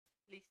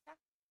Yeah,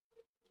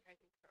 I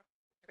think so.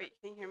 Wait,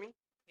 can you hear me?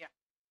 Yeah.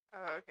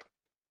 Oh, okay.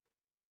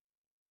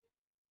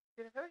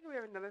 Dude, I feel like we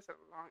haven't done this in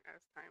a long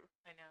ass time.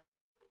 I know.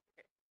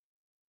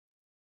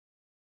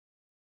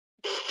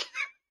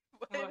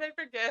 Why did I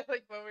forget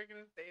what we're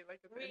gonna say in the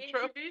We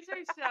intro? introduce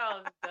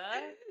ourselves,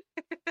 duh.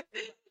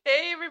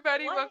 Hey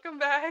everybody, What? welcome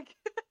back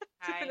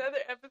to Hi.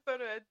 another episode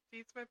of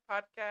Beats My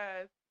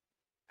Podcast.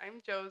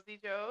 I'm Josie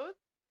Joes.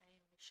 I'm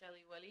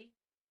Shelly Willy.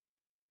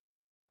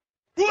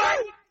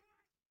 What?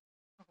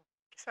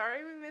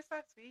 Sorry we missed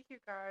last week, you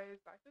guys.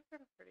 Life has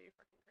been pretty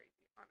fucking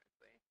crazy,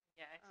 honestly.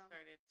 Yeah, I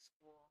started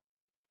school.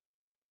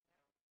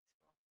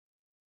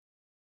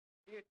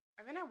 Dude,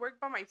 I've been at work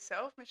by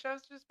myself.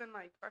 Michelle's just been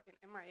like fucking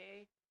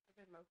MIA.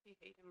 I've been low-key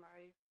hating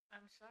life.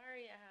 I'm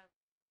sorry I have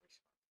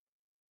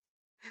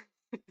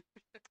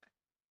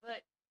but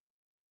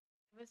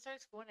I've been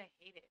starting school and I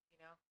hate it, you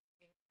know?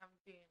 I'm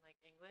doing like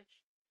English.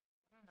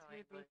 I don't know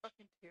Dude, me English.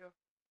 fucking too.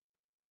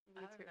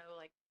 I don't know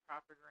like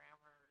proper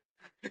grammar or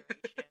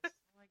punctuations.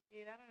 I'm like,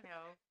 dude, I don't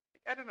know.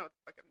 I don't know what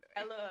the fuck I'm doing.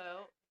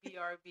 Hello,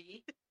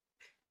 BRB.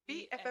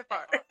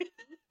 BFFR.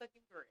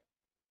 Fucking for real.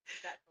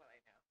 That's what I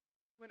know.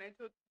 When I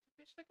told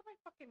bitch, look at my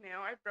fucking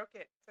nail. I broke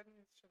it. So I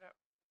need to shut up.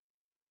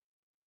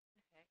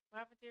 Okay.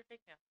 What happened to your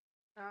fake nail?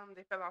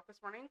 They fell off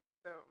this morning,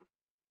 so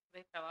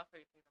They fell off or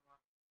you took them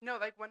off? no,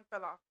 like one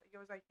fell off. Like,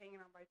 it was like hanging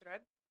on by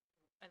thread.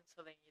 And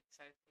so then you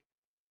decided to take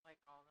like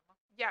all of them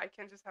off? Yeah, I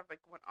can't just have like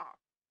one off.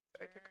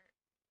 So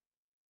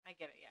I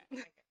get it, yeah.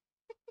 I get it.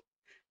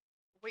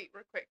 Wait,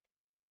 real quick.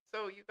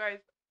 So you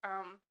guys,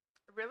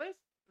 realized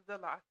the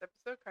last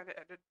episode kind of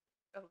ended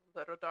a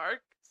little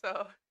dark.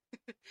 So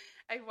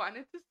I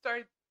wanted to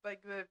start like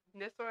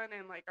this one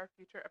and like our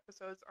future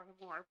episodes on a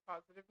more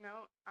positive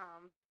note.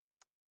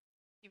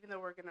 Even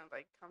though we're gonna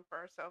like come for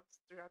ourselves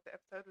throughout the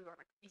episode, we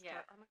want to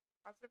start on a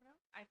positive note.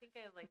 I think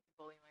I like to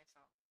bully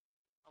myself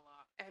a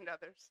lot. And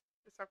others.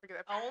 Let's not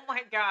forget that. Oh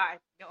my god.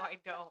 No, I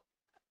don't.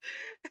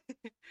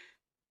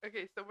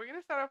 Okay, so we're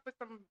gonna start off with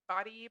some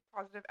body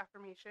positive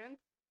affirmations.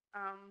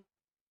 I'm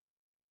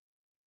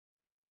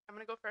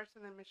gonna go first,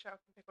 and then Michelle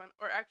can pick one.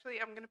 Or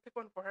actually, I'm gonna pick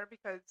one for her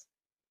because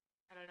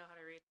I don't know how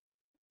to read.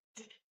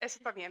 eso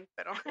está bien,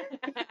 pero.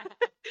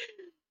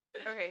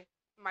 Okay,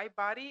 my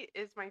body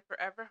is my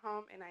forever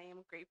home, and I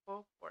am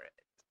grateful for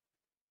it.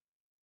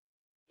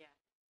 Yeah,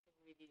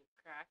 we do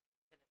crack,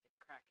 then it's a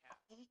crack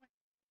house. Oh my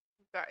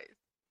guys,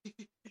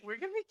 we're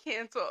gonna be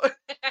canceled.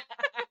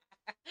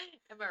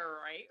 Am I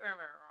right or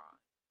am I wrong?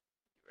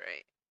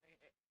 Right.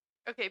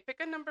 Okay, pick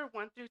a number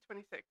 1 through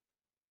 26.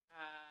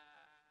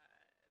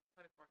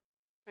 24.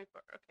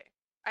 24. Okay.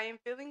 I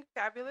am feeling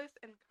fabulous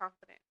and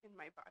confident in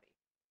my body.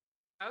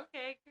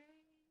 Okay,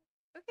 great.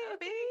 Okay,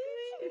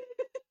 baby.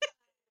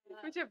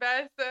 Put your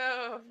best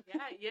though.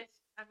 Yeah, yes.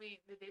 I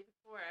mean, the day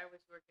before I was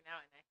working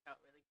out and I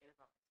felt really good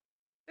about myself.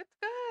 That's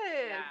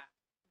good. Yeah.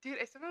 Dude,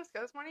 I stood on the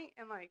scale this morning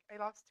and like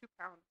I lost 2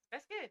 pounds.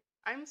 That's good.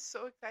 I'm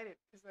so excited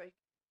because like,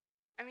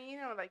 I mean,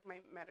 you know, like my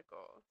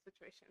medical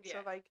situation.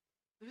 Yeah. So like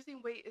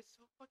losing weight is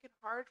so fucking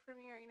hard for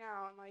me right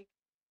now. And like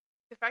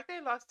the fact that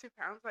I lost 2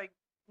 pounds, like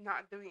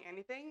not doing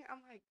anything,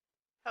 I'm like,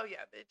 hell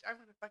yeah, bitch. I'm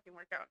gonna fucking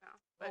work out now.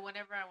 But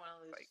whenever I want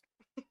to lose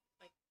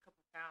like a couple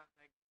pounds,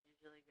 I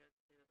usually go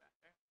to the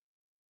bathroom.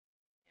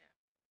 Yeah.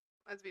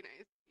 Must be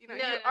nice. You know,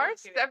 No, you no, are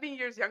just kidding. 7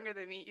 years younger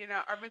than me. You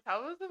know, our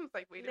metabolism is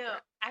like way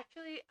different. No,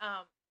 actually,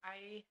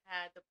 I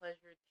had the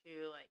pleasure to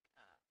like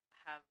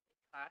have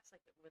a class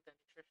like with a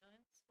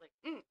nutritionist, like,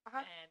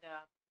 and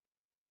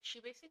she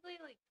basically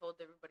like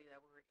told everybody that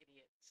we were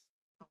idiots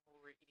on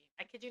what we were eating.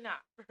 I kid you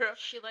not.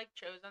 She like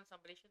chose on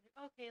somebody. She's like,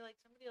 okay, like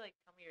somebody like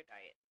tell me your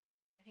diet,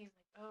 and he's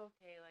like, oh,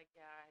 okay, like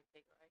yeah, I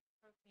take like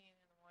protein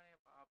in the morning,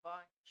 blah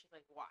blah. She's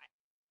like, why?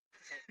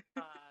 She's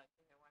like,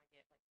 because I want to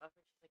get like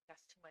buffet. She's like,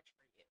 that's too much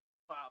for you,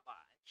 blah blah.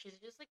 She's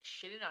just like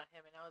shitting on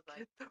him, and I was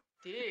like,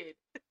 dude,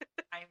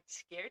 I'm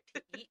scared to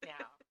eat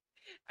now.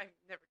 I'm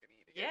never gonna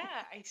eat again.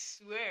 Yeah, I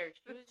swear.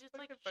 She was just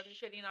like funny.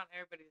 shitting on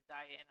everybody's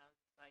diet, and I was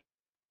just like,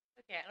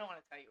 okay, I don't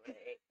want to tell you what I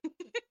ate.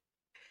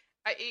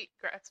 I ate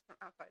grass from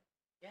outside.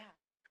 Yeah.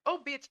 Oh,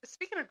 bitch.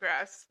 Speaking of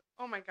grass,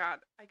 oh my god,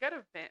 I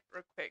gotta vent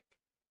real quick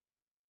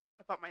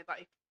about my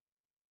life.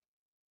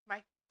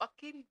 My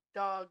fucking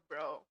dog,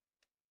 bro.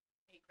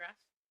 Ate grass?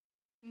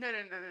 No.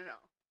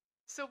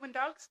 So when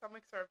dogs'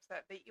 stomachs are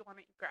upset, they want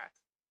to eat grass.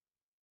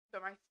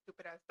 But my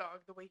stupid ass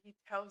dog, the way he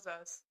tells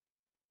us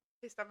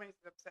his stomach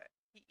is upset,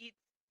 he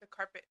eats the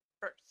carpet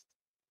first.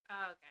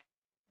 Oh, okay.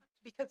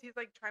 Because he's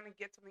like trying to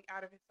get something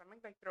out of his stomach,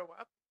 like throw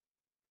up.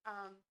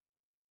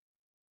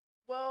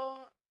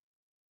 Well,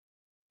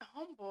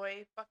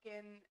 homeboy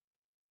fucking.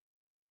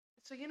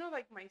 So you know,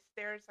 like my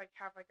stairs like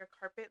have like a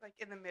carpet like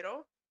in the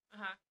middle.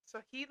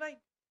 So he like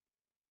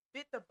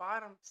bit the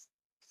bottom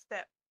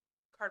step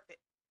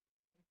carpet.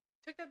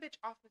 Took that bitch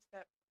off the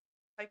step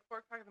like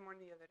 4 o'clock in the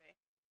morning the other day.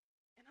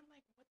 And I'm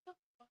like, what the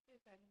fuck is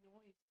that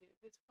noise, dude?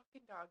 This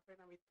fucking dog better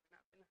not be throwing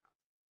up in the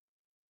house.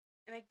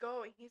 And I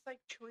go and he's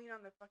like chewing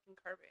on the fucking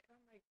carpet. And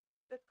I'm like,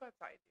 let's go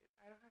outside, dude.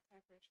 I don't have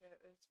time for this shit.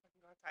 Let's fucking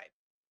go outside.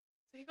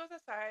 So he goes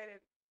outside and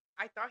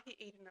I thought he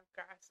ate enough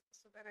grass,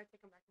 so then I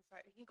take him back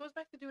inside. And he goes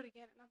back to do it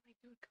again, and I'm like,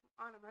 dude, come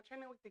on, I'm not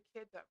trying to wake the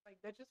kids up. Like,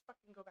 they just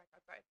fucking go back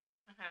outside.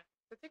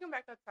 So I take him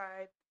back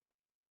outside,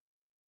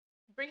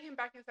 bring him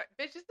back inside.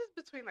 Bitch, this is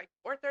between like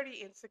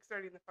 4:30 and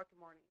 6:30 in the fucking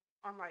morning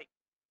on like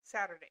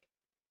Saturday.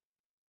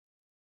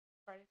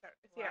 Friday,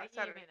 Saturday. Why Yeah, are you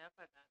Saturday. even up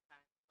at that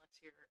time unless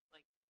you're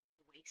like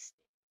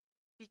wasted?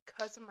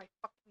 Because of my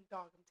fucking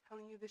dog. I'm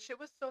telling you, this shit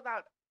was so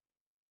loud.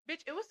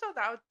 Bitch, it was so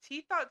loud.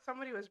 He thought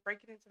somebody was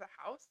breaking into the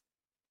house,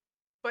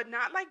 but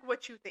not like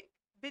what you think.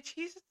 Bitch,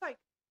 he's just like,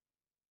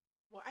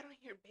 well, I don't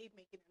hear Babe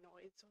making a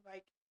noise, so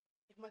like,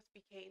 it must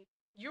be Kane.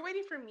 You're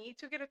waiting for me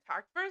to get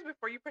attacked first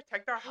before you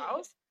protect our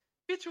house?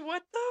 Bitch,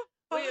 what the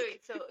fuck? Wait,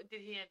 so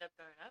did he end up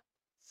throwing up?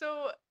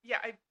 So, yeah,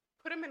 I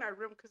put him in our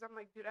room because I'm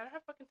like, dude, I don't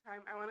have fucking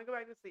time. I want to go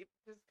back to sleep.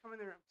 Just come in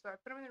the room. So I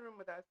put him in the room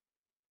with us,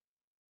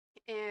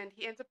 and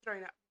he ends up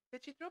throwing up.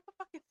 Bitch, he threw up a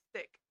fucking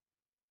stick.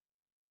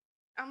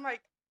 I'm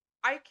like,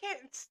 I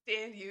can't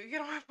stand you. You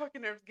get on my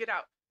fucking nerves. Get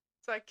out.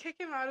 So I kick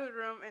him out of the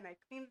room, and I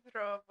clean the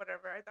throw up,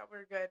 whatever. I thought we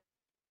were good.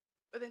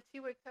 But then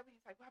T wakes up, and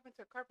he's like, what happened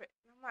to a carpet?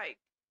 And I'm like,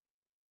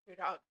 your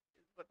dog.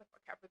 What the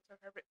fuck happened to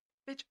a carpet?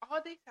 Bitch,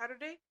 all day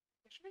Saturday?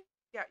 Yesterday?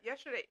 Yeah,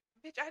 yesterday.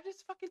 Bitch, I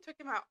just fucking took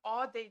him out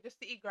all day just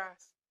to eat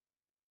grass.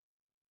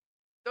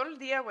 Todo el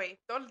día, güey.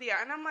 Todo el día.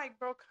 And I'm like,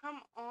 bro,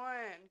 come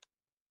on.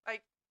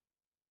 Like,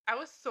 I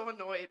was so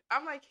annoyed.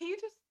 I'm like, can you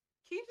just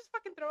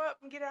fucking throw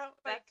up and get out?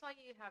 Like, that's why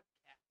you have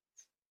cats.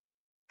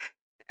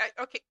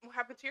 Okay, what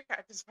happened to your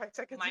cat? Just 5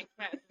 seconds. My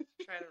cat just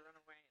tried to run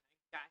away, and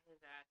I got his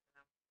ass, and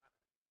I'm gonna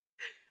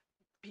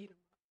beat him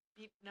up.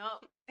 No,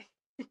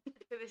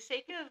 for the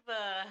sake of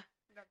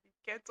not be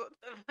canceled.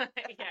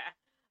 Yeah,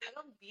 I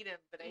don't beat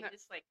him, but I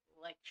just like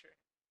lecture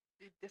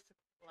him.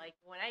 Like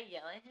when I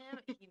yell at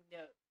him, he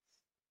knows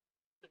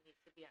he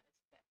needs to be on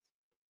his best.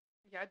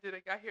 Yeah, dude,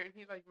 I got here and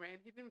he like ran.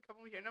 He didn't come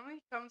over here.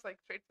 Normally he comes like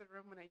straight to the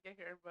room when I get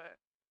here,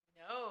 but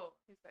no,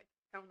 he's like,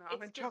 hell no,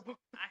 I'm in trouble.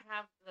 I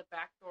have the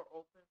back door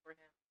open for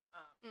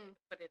him,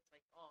 but it's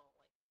like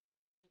like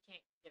he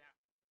can't get out.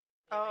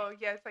 You know I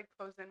mean? Yeah, it's like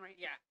closed in, right?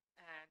 Yeah,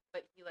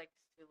 but he likes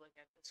to look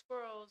at the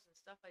squirrels and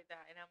stuff like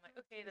that, and I'm like,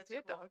 okay, that's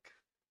cool. Dog.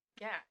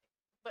 Yeah,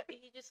 but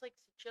he just likes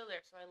to chill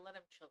there, so I let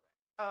him chill there.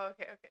 Oh,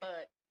 okay.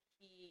 But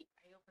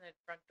I opened the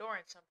front door,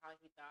 and somehow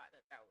he thought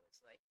that was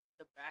like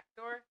the back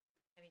door,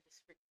 and he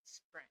just freaking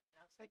sprint.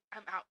 And I was like,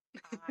 I'm out.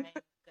 I'm gonna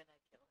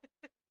kill him.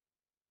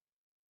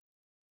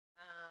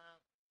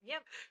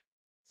 Yep.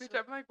 Which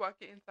I'm like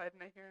walking inside,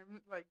 and I hear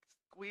him like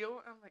squeal.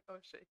 I'm like, oh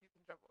shit, he's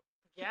in trouble.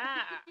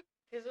 Yeah,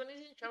 because when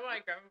he's in trouble,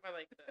 I grab him by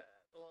like the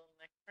little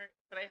neck part,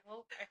 but I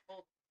hold him.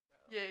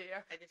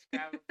 Yeah. I just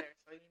grab him there,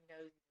 so he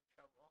knows he's in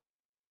trouble.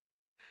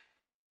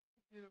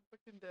 Dude, I'm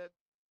fucking dead.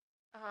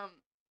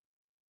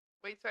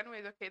 Wait, so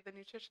anyways, okay, the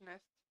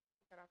nutritionist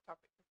got off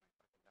topic with my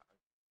fucking dog.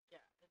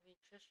 Yeah, the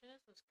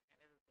nutritionist was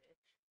kind of a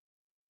bitch.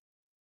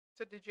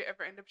 So did you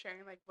ever end up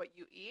sharing like what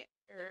you eat,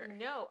 or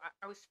no?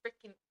 I was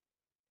freaking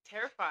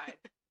terrified.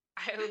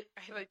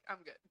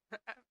 I'm good.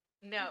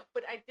 No,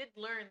 but I did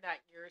learn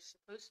that you're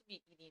supposed to be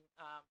eating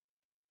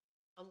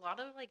a lot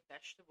of like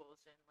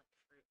vegetables and like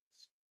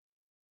fruits.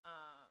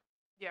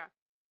 Yeah.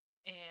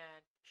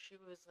 And she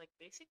was like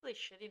basically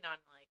shitting on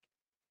like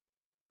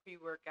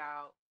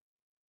pre-workout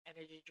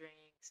energy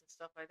drinks and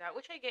stuff like that,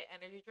 which I get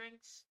energy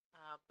drinks,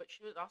 but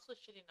she was also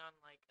shitting on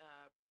like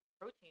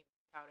protein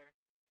powder.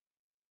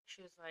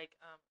 She was like,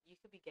 you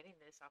could be getting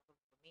this off of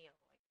a meal.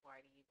 Like, why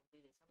do you even do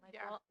this? I'm like,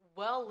 yeah.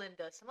 well,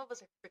 Linda, some of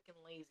us are freaking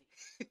lazy.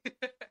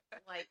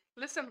 Like,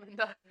 listen,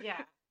 Linda.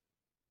 Yeah.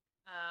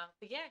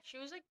 But yeah, she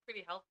was like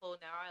pretty helpful.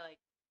 Now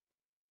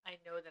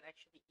I know that I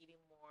should be eating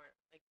more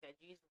like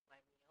veggies with my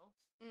meals.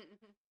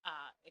 Mm-hmm.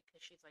 Because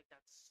she's like,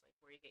 that's like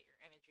where you get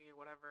your energy or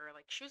whatever.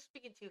 Like, she was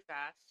speaking too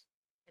fast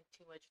and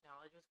too much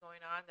knowledge was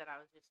going on that I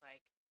was just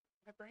like,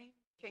 my brain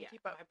can't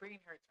keep up. My brain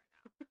hurts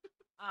right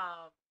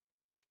now.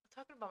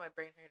 Talking about my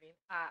brain hurting,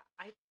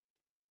 I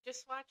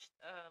just watched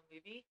a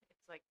movie.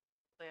 It's like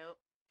Pale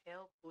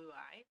Blue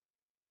Eye.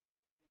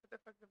 What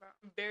the fuck is it about?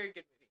 Very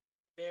good movie.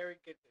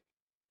 Very good movie.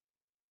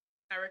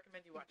 I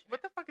recommend you watch it. What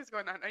the fuck is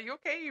going on? Are you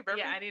okay? You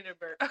burping? Yeah, I need a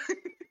burp.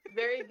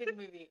 Very good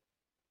movie.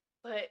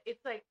 But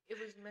it's like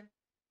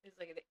it's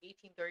like the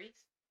 1830s.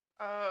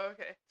 Oh,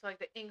 okay. So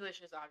like the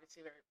English is obviously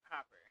very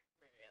proper,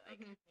 very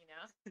like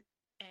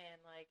and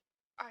like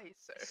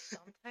sir.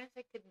 Sometimes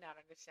I could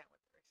not understand what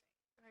they were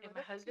saying. And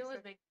my husband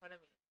was making fun of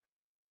me.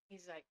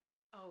 He's like,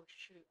 "Oh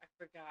shoot, I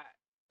forgot.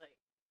 Like,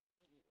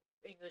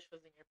 English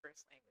wasn't your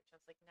first language." I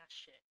was like, "Nah,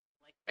 shit.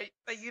 Like,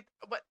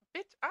 what,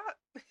 bitch?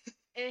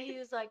 And he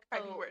was like,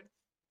 "Oh, words.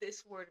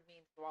 This word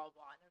means blah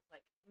blah." And I was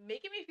like,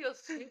 making me feel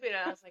stupid.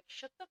 And I was like,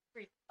 "Shut the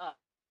freak up!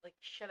 Like,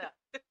 shut up."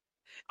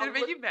 Did it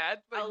make you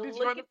mad? Like, did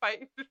you want to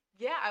fight?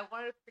 Yeah, I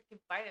wanted to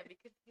freaking fight him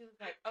because he was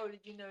like, "Oh,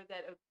 did you know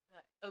that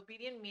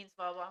obedient means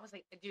blah blah?" I was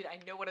like, "Dude,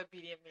 I know what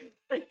obedient means."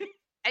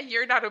 And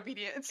you're not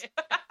obedient.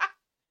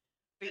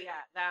 But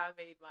yeah, that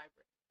made my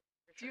brain.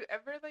 Do you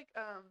ever like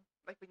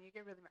when you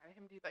get really mad at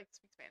him, do you like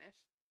speak Spanish?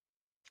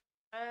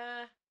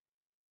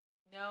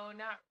 No,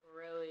 not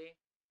really.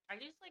 I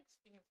just like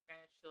speaking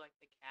Spanish to like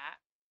the cat.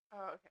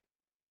 Oh, okay.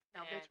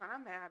 No, bitch, when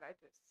I'm mad,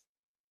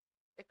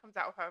 it comes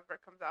out however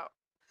it comes out.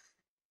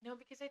 No,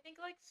 because I think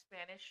like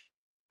Spanish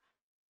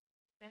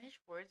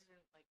words and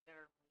like that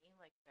are mean,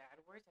 like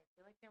bad words. I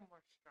feel like they're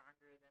more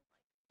stronger than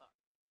like fuck,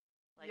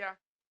 like yeah,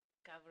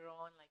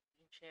 cabrón, like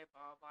pinche,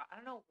 blah blah. I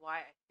don't know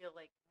why I feel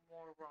like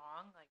more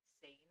wrong like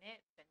saying it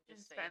than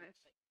just saying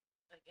Spanish.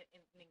 like in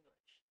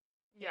English.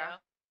 You Yeah. know,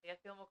 like I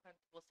feel more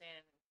comfortable saying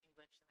it in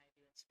English than I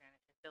do in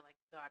Spanish. I feel like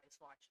God is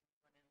watching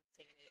when I'm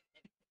saying it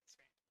in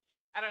Spanish.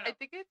 I don't know. I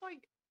think it's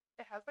like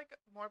it has like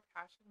more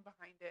passion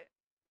behind it.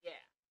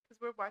 Yeah. Because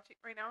we're watching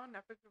right now on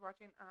Netflix. We're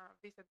watching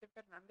Vicente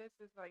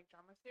Fernandez's like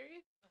drama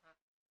series,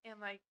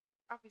 and like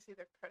obviously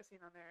they're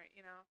cursing on there,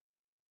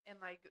 and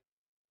like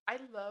I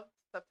love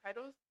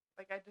subtitles.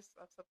 Like I just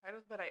love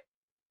subtitles, but I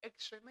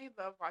extremely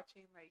love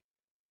watching like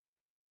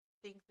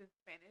things in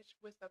Spanish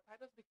with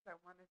subtitles because I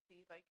want to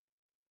see like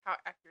how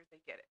accurate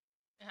they get it.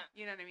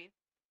 You know what I mean?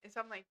 And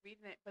so I'm like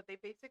reading it, but they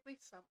basically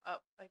sum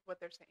up like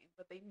what they're saying,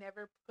 but they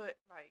never put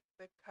like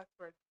the cuss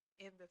words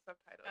in the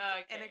subtitles.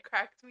 Okay. And it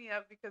cracks me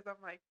up because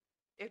I'm like,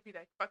 it'd be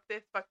like fuck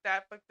this, fuck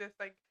that, fuck this,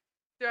 like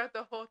throughout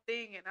the whole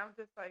thing, and I'm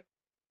just like,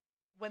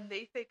 when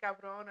they say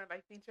cabron or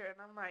like pincher, and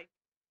I'm like,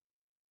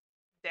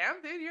 damn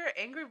dude, you're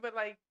angry, but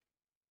like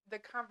the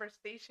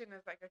conversation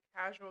is like a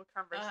casual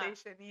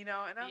conversation,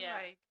 and I'm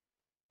like,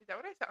 is that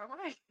what I sound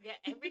like?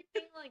 Yeah,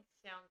 everything like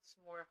sounds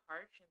more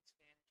harsh in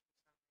Spanish for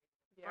some reason.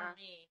 Yeah. For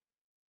me.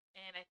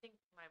 And I think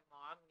my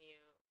mom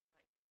knew like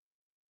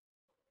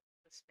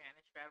the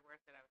Spanish bad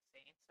words that I was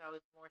saying, so I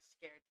was more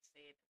scared to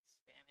say it in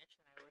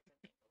Spanish than I was in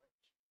English.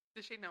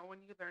 Did she know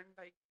when you learned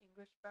like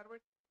English bad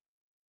words?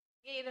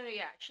 Yeah,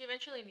 yeah. She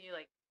eventually knew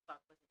like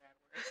fuck was a bad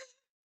word.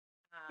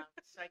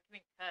 So I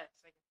couldn't cuss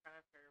like in front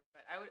of her,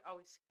 but I would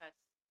always cuss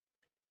like,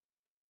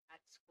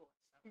 at school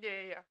and stuff.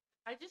 Yeah.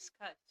 I just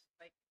cuss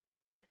like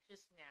it's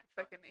just natural. It's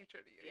second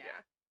nature to you.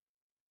 Yeah.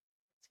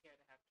 I'm scared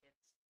to have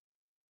kids.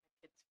 My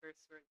kid's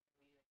first word is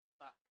gonna be like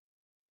fuck.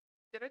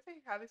 Did I tell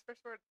you Hallie's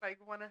first word?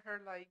 Like one of her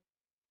like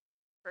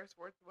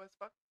first words was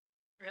fuck.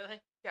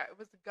 Really? Yeah,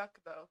 it was guck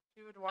though.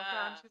 She would walk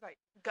around. She's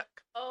like guck.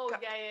 Oh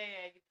guck.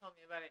 yeah. You told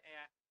me about it.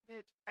 Yeah.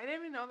 Bitch, I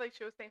didn't even know like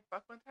she was saying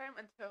fuck one time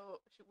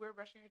until we were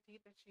brushing her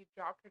teeth and she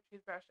dropped her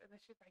toothbrush and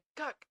then she's like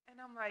guck, and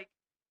I'm like,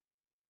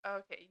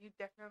 okay, you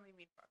definitely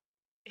mean fuck.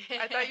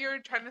 I thought you were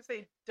trying to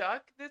say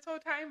duck this whole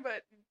time,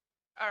 but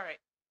all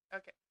right,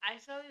 okay. I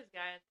saw this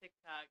guy on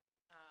TikTok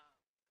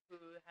who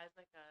has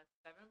like a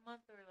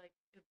 7-month or like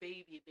a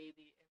baby,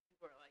 and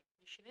people are like,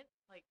 you shouldn't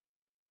like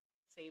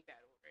say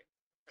bad words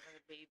in front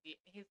of the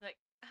baby. And he's like,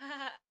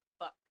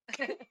 fuck.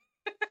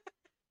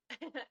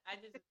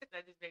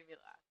 That just made me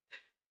laugh.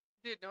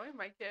 Dude, knowing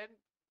my kid,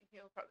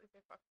 he'll probably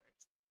say fuck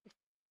first.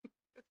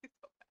 He's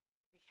so bad.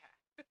 Yeah,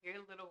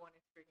 your little one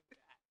is freaking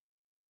bad.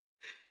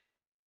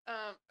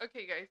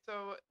 Okay, guys.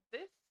 So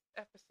this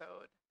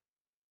episode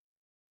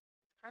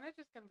is kind of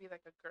just gonna be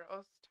like a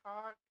girls'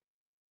 talk,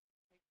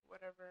 like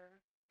whatever.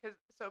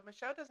 So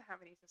Michelle doesn't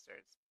have any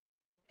sisters,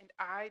 and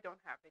I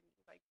don't have any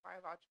like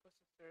biological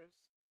sisters.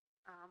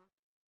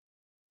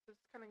 So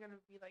it's kind of gonna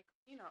be like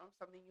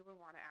something you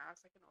would want to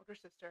ask like an older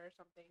sister or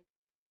something.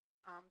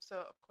 So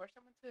of course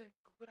I went to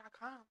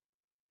Google.com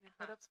and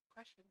put up some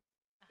questions,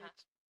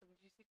 some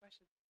juicy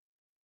questions.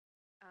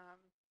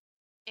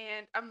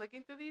 And I'm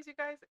looking through these, you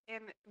guys,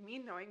 and me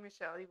knowing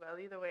Michelle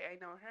Welly the way I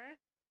know her,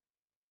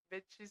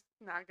 bitch, she's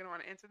not gonna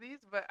want to answer these,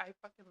 but I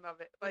fucking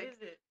love it. What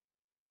is it?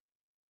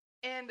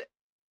 And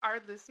our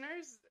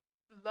listeners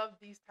love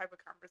these type of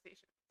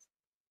conversations.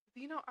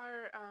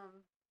 Our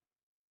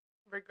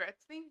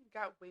regrets thing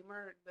got way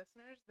more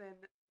listeners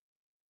than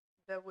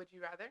the Would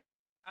You Rather.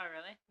 Oh,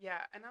 really?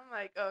 Yeah, and I'm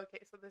like, oh,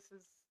 okay, so this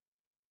is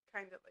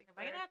kind of like. Am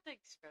I gonna have to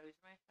expose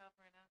myself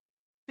right now?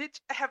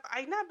 Bitch, have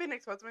I not been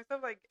exposed to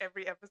myself like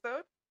every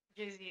episode?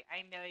 Jizzy,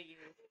 I know you.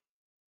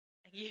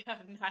 You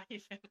have not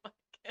even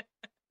like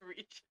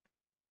reached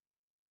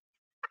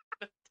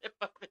the tip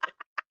of it.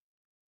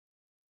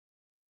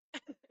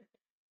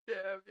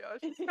 Damn, y'all,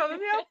 she's calling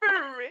me out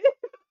for real.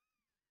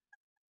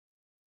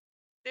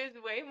 There's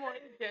way more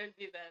to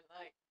Josie than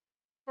like.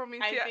 For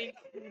me, I think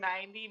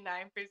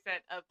 99%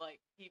 of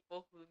like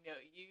people who know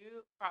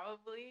you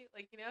probably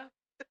like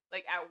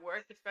like at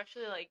work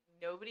especially, like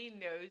nobody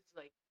knows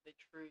like the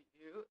true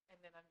you, and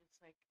then I'm just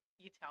like,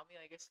 you tell me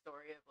like a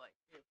story of like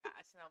your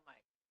past and I'm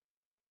like,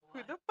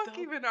 who the fuck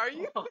even are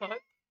you?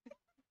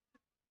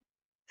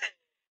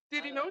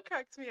 Dude, you know what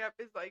cracks me up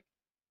is like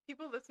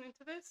people listening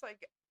to this,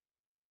 like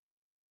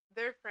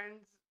they're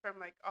friends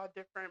from like all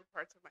different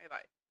parts of my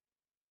life.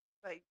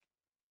 Like,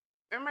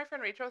 remember my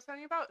friend Rachel I was telling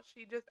you about?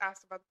 She just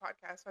asked about the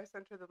podcast, so I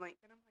sent her the link,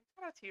 and I'm like,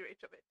 shout out to you,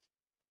 Rachel, bitch.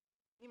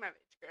 You my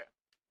bitch, girl.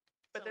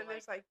 But so, then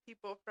there's like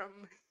people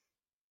from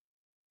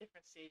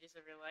different stages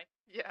of your life.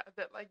 Yeah,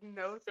 that like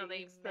know so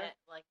things. So they met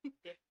like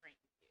different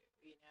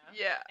you know?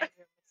 Yeah. And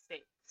your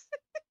mistakes.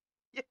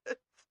 Yes.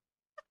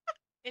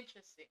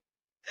 Interesting.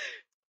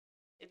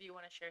 If you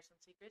want to share some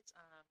secrets,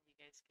 you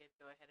guys could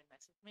go ahead and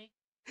message me.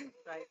 So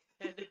I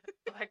could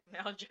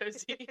blackmail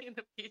Josie in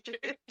the future.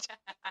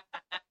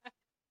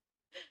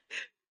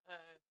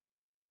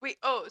 Wait,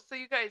 so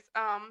you guys,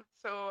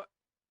 so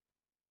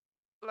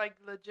like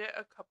legit,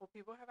 a couple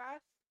people have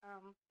asked.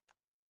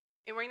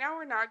 And right now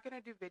we're not gonna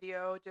do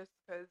video just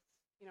because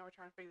we're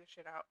trying to figure this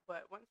shit out.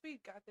 But once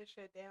we got this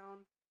shit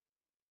down,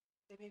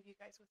 then maybe you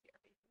guys will see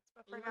our faces.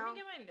 But for now, let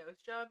me get my nose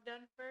job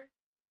done first,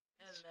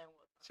 and then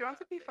we'll. She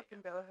wants to be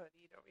fucking Bella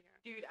Hadid over here.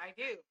 Dude, I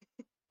do.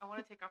 I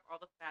want to take off all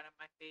the fat on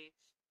my face.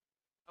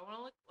 I want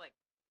to look like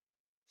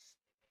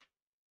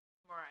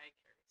Mariah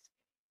Carey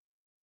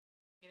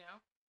skinny. You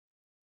know?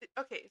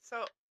 Okay,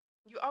 so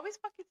you always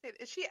fucking say,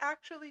 is she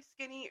actually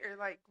skinny or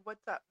like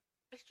what's up?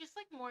 It's just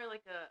like more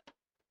like a.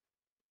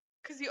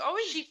 Cause you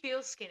always. She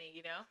feels skinny,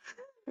 you know?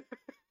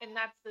 And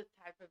that's the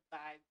type of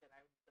vibe that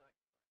I'm going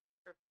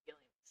for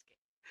feeling skinny.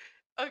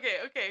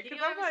 Okay.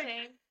 Because I'm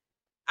like,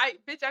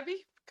 I'd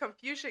be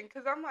confusion.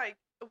 Cause I'm like,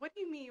 what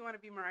do you mean you want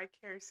to be Mariah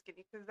Carey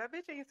skinny? Cause that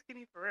bitch ain't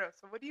skinny for real.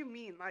 So what do you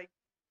mean? Like,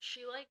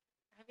 she like.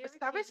 Have you ever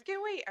stop it,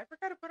 skin. Wait, I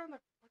forgot to put on the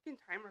fucking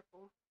timer,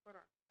 fool. Hold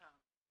on. Oh.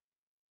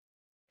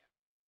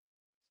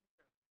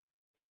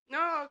 Yeah.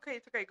 No, okay,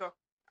 it's okay. Go.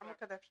 I'm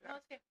gonna cut that shit out. No,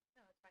 it's okay.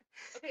 No, it's fine.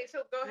 Okay,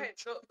 so go ahead.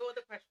 Go with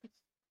the questions.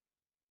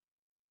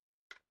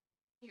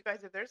 You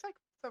guys, if there's like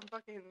some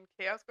fucking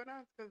chaos going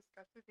on, it's because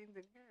Constantine's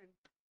in here and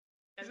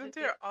he's gonna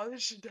tear all this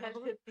shit down.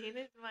 Constantine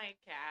is my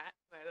cat,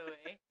 by the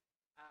way.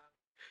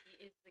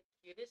 He is the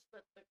cutest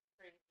but the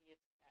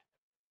craziest cat.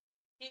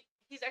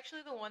 He's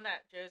actually the one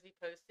that Josie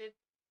posted.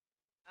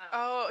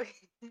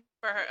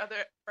 For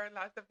our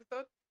last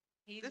episode.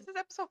 This is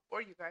episode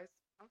 4, you guys.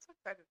 I'm so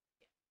excited.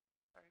 Yeah.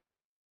 Sorry.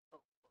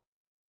 Oh.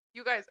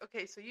 You guys,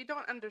 okay, so you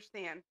don't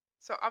understand.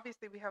 So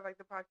obviously we have like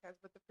the podcast,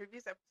 but the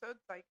previous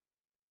episodes, like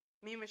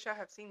me and Michelle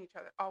have seen each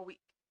other all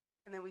week,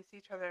 and then we see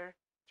each other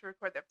to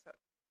record the episode.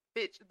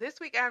 Bitch, this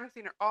week I haven't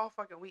seen her all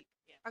fucking week.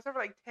 Yeah. I saw her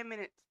for like 10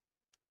 minutes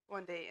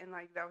one day, and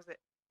like that was it.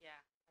 Yeah.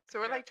 So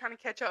we're like trying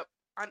to catch up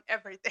on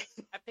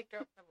everything. I picked her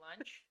up for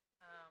lunch.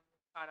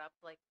 Caught up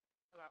like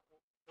about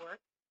work.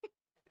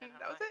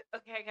 That was it.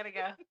 Okay, I gotta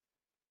go.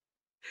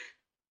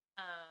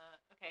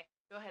 Okay,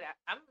 go ahead.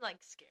 I'm like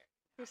scared.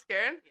 You're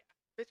scared? Yeah.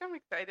 Bitch, I'm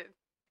excited.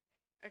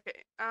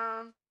 Okay.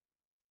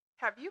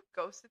 Have you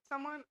ghosted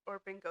someone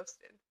or been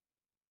ghosted?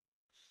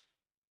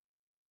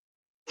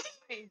 Oh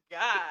my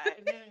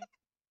god.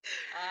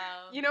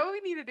 You know what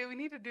we need to do? We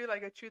need to do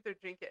like a truth or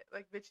drink it.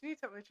 Like, bitch, you need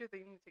to tell me the truth or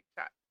you need to take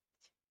a shot.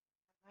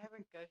 Have I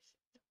ever ghosted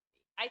somebody?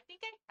 I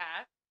think I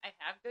have. I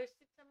have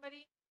ghosted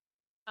somebody.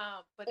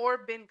 But or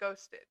been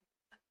ghosted.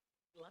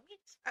 Let me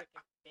just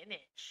freaking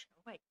finish.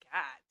 Oh my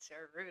god, so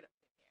rude up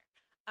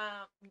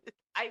in here.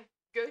 I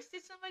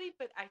ghosted somebody,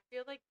 but I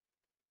feel like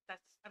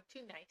I'm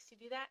too nice to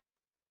do that.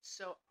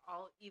 So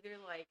I'll either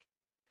like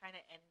kind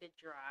of end it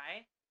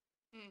dry,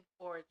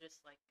 or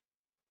just like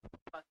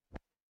fuck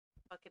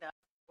it up,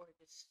 or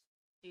just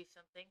do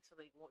something so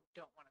they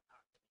don't want to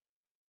talk to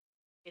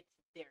me. It's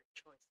their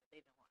choice that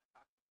they don't want to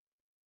talk to me.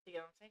 You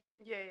get what I'm saying?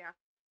 Yeah.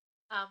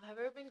 Have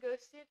you ever been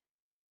ghosted?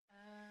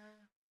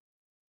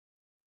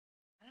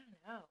 I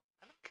don't know.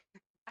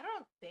 I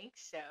don't think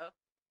so.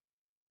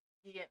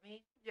 You get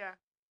me? Yeah.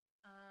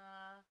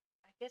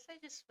 I guess I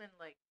just been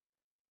like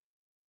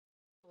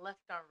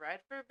left on red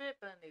for a bit,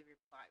 but then they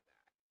reply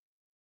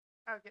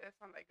back. Okay, that's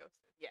not like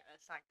ghosted. Yeah,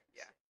 that's not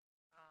ghosted. Yeah.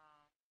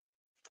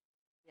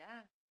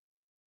 Yeah.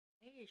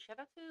 Hey, shout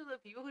out to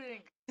the people who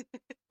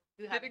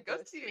didn't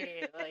ghost you.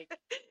 Like,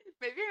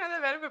 maybe you're not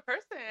that bad of a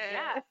person.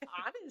 Yeah,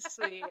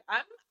 honestly,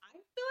 I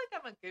feel like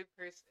I'm a good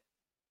person.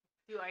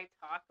 Do I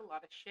talk a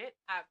lot of shit?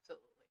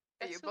 Absolutely.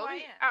 That's who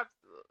I am.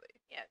 Absolutely.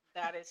 Yeah,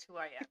 that is who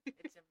I am.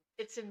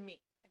 It's in me.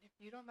 And if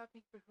you don't love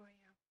me for who I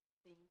am,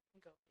 then you can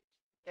go, bitch.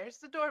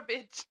 There's the door,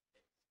 bitch.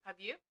 Have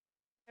you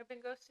ever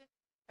been ghosted?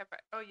 Have I?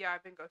 Oh yeah,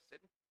 I've been ghosted.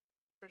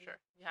 For sure.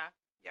 Yeah.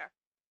 Yeah.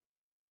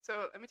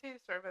 So let me tell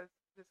you the story about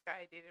this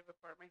guy I dated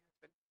before my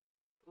husband.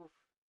 Oof.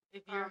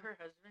 If you're her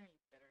husband,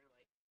 you better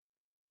like.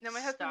 No,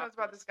 my husband knows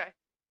about this guy.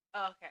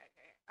 Oh, okay.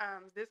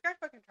 This guy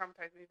fucking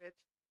traumatized me, bitch.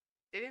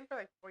 Dated him for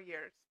like 4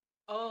 years.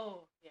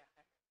 Oh, yeah.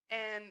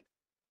 And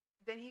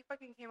then he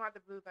fucking came out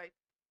the blue like,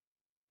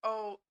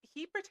 oh,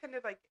 he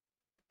pretended like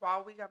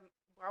while we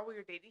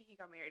were dating, he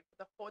got married.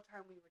 But the whole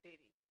time we were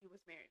dating, he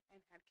was married and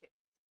had kids.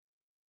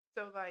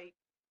 So like,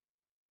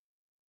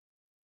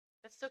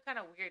 that's still kind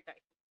of weird that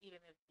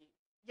even if he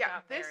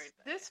got married,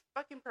 this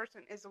fucking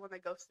person is the one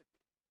that ghosted me.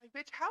 Like,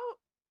 bitch,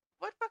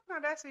 what fucking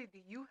audacity do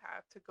you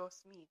have to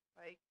ghost me?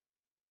 Like,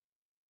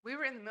 we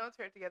were in the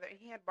military together,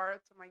 and he had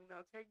borrowed some like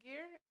military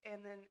gear,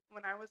 and then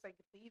when I was like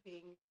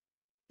leaving,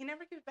 he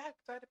never gave it back,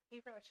 so I had to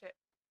pay for that shit.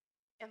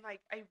 And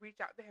like, I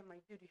reached out to him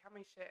like, dude, you have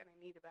my shit, and I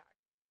need it back.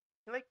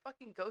 He like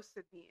fucking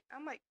ghosted me.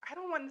 I'm like, I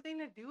don't want anything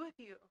to do with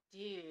you,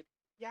 dude.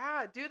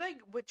 Yeah, dude,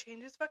 like would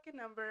change his fucking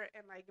number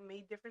and like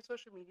made different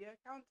social media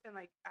accounts and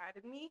like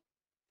added me,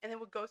 and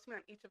then would ghost me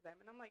on each of them.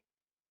 And I'm like,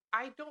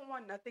 I don't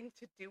want nothing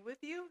to do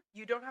with you.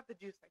 You don't have to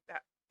juice like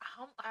that.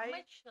 How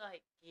much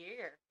like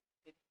gear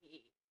did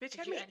he? Bitch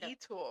had me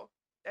e-tool.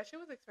 That shit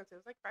was expensive.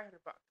 It was like $500.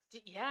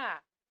 Yeah.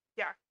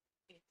 Yeah.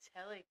 It's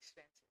hella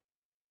expensive.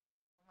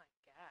 Oh my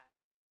god.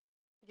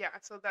 Yeah,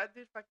 so that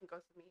dude fucking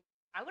ghosted me.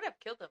 I would have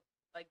killed him.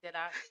 Like, did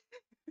I?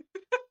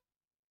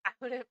 I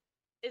would have.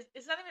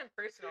 It's not even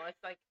personal.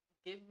 It's like,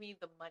 give me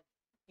the money.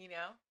 You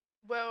know.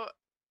 Well,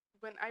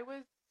 when I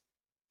was,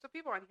 so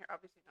people on here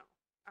obviously know.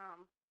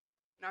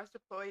 When I was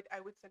deployed,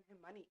 I would send him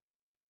money.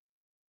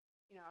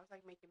 I was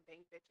like making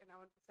bank bitch, and I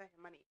would send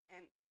him money.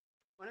 And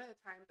one of the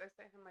times I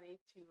sent him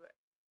money to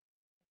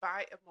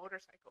buy a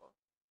motorcycle,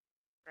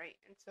 right?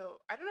 And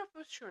so I don't know if it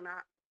was true or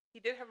not.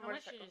 He did have a How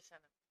much did motorcycle. you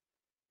send him?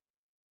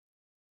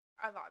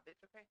 A lot, bitch.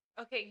 Okay.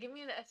 Okay, give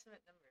me the estimate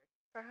number.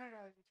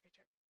 $500 each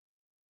paycheck.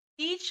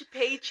 Each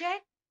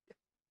paycheck?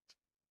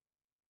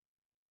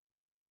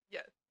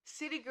 Yes.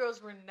 City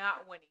girls were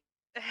not winning.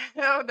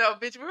 Hell no,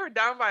 bitch. We were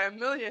down by $1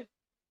 million.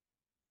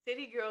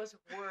 City girls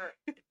were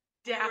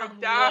down. We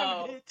were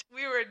down, low. Bitch.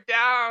 We were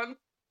down.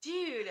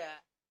 Dude.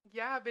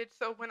 Yeah, bitch.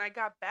 So when I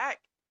got back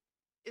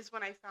is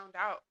when I found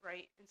out,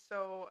 right? And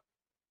so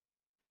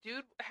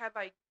dude had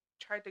like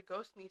tried to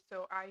ghost me,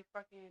 so I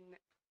fucking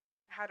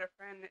had a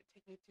friend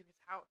take me to his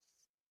house,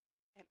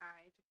 and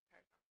I took the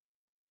tires off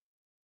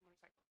the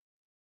motorcycle.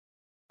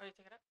 Oh, you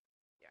took it up?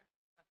 Yeah,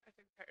 I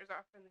took the tires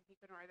off, and then he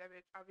couldn't ride that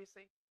bitch,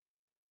 obviously.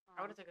 I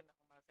would have taken the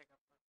whole motorcycle,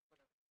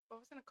 whatever. Well,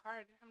 it was in a car.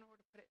 I didn't have nowhere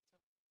to put it, so.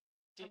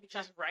 Dude,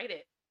 just ride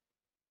it.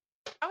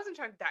 I wasn't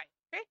trying to die,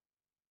 okay?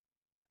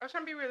 I was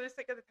trying to be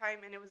realistic at the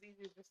time, and it was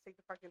easy to just take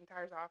the fucking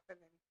tires off and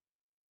then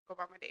go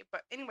about my day.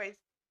 But anyways,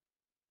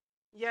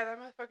 yeah, that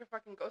motherfucker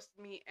fucking ghosted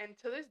me, and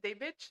to this day,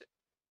 bitch,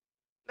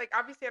 like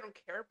obviously I don't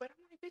care, but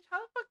I'm like, bitch,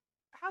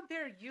 how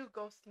dare you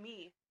ghost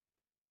me?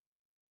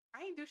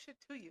 I ain't do shit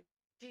to you,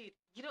 dude.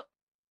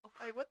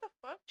 Like what the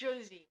fuck,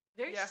 Josie?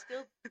 There's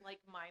still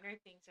like minor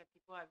things that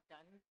people have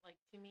done like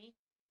to me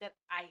that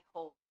I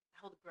hold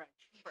a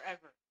grudge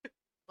forever.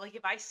 Like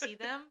if I see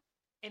them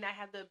and I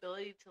have the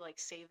ability to like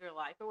save their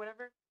life or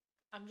whatever,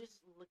 I'm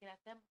just looking at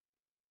them,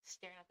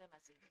 staring at them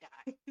as they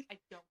die. I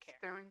don't care.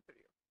 Staring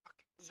through you.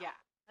 Okay. Yeah.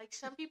 Like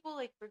some people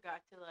like forgot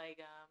to like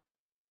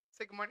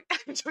say good morning.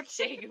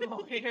 say good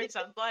morning or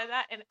something like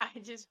that, and I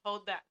just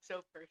hold that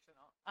so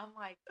personal. I'm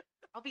like,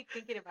 I'll be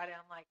thinking about it.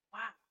 I'm like,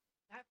 wow,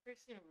 that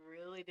person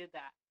really did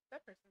that.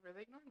 That person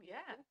really ignored me.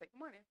 Yeah. Say good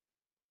morning.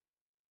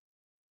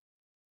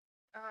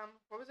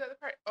 What was the other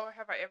part? Oh,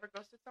 have I ever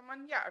ghosted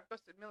someone? Yeah, I've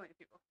ghosted a million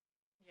people.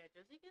 Yeah,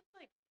 Josie gets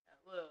like a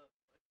little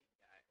fucking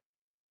guy.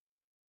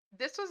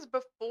 This was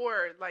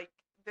before like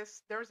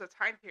this. There was a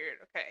time period.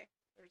 Okay,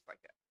 there's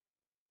like a.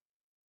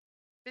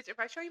 Bitch,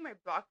 if I show you my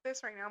block list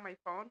right now on my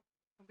phone,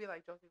 I'll be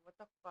like, Josie, what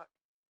the fuck?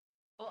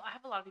 Well, I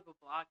have a lot of people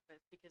blocked, but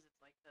it's because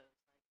it's like those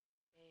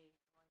like, hey,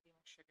 you want to be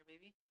my sugar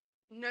baby?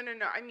 No.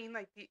 I mean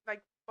like the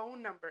phone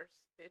numbers,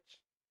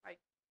 bitch.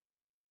 Like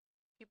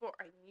people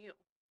I knew.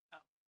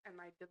 Oh. And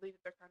I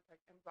deleted their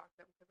contact and blocked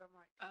them because I'm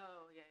like,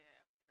 oh yeah,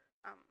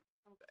 sure.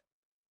 I'm good.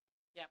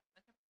 Yeah.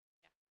 Okay.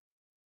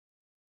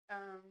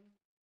 Yeah.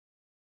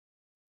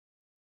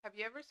 Have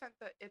you ever sent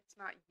the "It's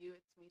not you,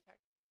 it's me"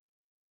 text?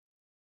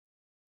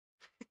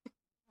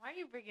 Why are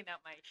you bringing up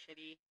my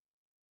shitty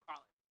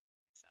quality?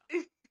 So.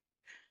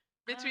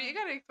 Bitch, you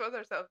gotta expose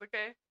ourselves,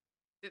 okay?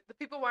 The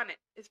people want it.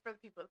 It's for the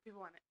people. The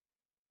people want it.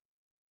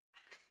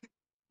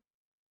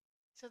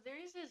 So there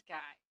is this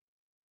guy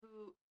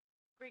who,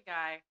 great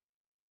guy,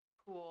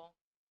 cool,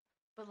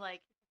 but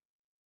like,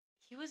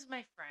 he was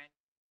my friend,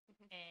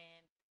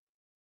 and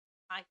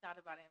I thought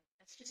about him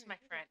as just my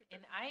friend,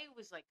 and I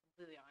was like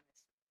completely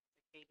honest. Like,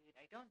 hey, dude,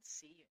 I don't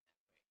see you that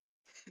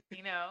way.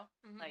 You know,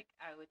 like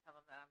I would tell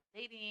him that I'm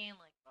dating,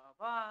 like blah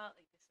blah,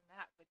 like this and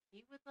that, but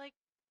he would like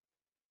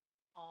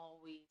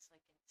always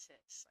like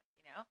insist,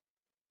 like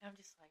and I'm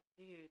just like,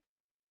 dude,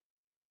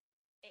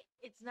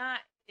 it's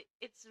not,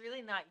 it's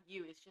really not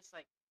you. It's just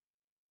like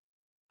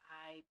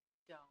I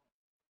don't,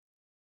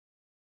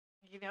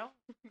 Yeah.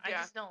 I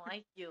just don't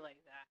like you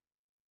like that.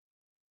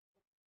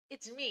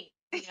 It's me,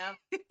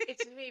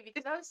 it's me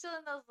because I was still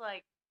in those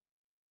like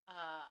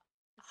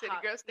city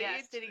girl stage.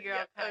 Yeah, city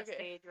girl kind of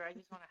stage where I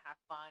just want to have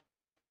fun.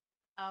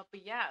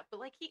 But yeah,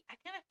 but like I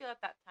kind of feel at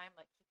that time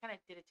like he kind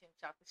of did it to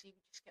himself because he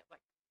would just get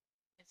like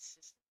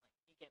insistent, like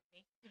you get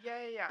me.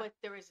 Yeah. But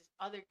there was this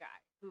other guy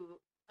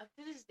who, up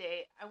to this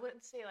day, I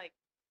wouldn't say like.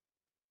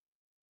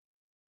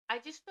 I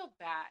just feel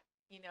bad,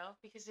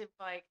 because if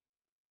like,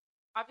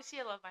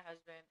 obviously I love my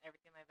husband,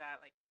 everything like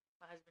that. Like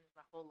my husband is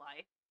my whole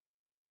life.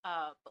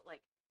 But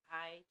like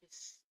I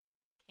just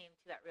came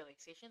to that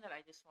realization that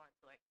I just wanted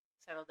to like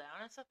settle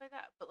down and stuff like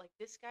that. But like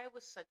this guy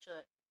was such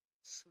a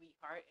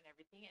sweetheart and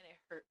everything, and it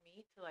hurt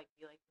me to like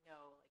be like,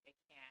 no, like I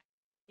can't.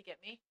 You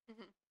get me?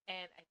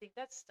 And I think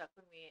that stuck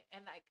with me,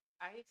 and like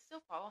I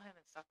still follow him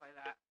and stuff like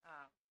that.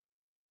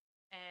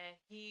 And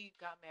he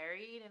got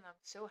married, and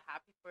I'm so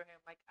happy for him.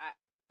 Like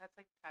that's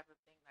like the type of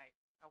thing like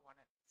I want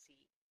to see.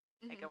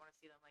 Like I want to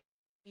see them like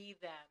be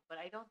them,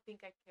 but I don't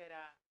think I could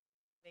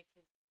make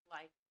his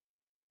life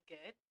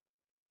good.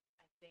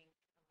 I think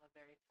I'm a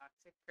very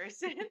toxic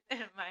person,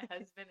 and my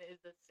husband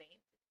is a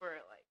saint for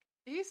like.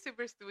 He's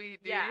super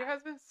sweet, dude. Yeah. Your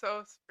husband's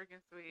so freaking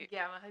sweet.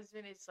 Yeah, my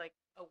husband is like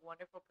a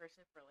wonderful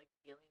person for like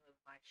dealing with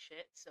my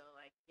shit. So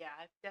like, yeah,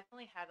 I've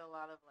definitely had a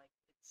lot of like,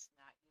 it's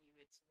not you,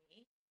 it's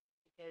me,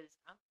 because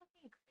I'm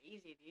fucking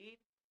crazy, dude.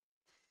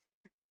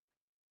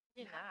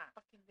 You're not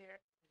fucking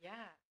there.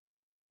 Yeah.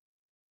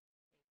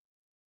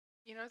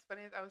 You know what's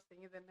funny is I was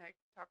thinking the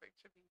next topic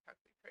should be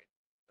toxic traits.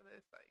 So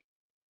it's like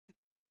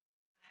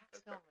I have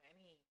so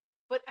many.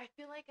 But I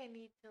feel like I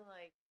need to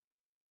like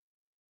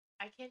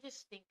I can't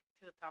just think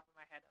to the top of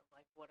my head of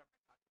like what are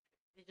my toxic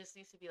traits. It just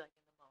needs to be like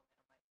in the moment.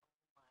 I'm like,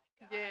 oh my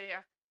god.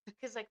 Yeah.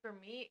 Because like for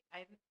me,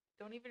 I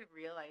don't even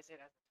realize it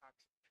as a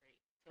toxic trait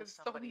until It's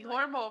so somebody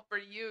normal for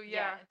you.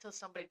 Yeah. Until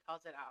somebody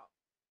calls it out.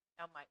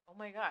 I'm like, oh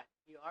my god,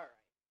 you are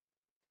right.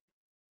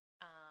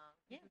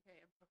 Yeah. Okay.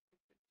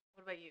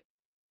 What about you?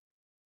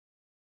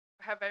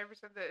 Have I ever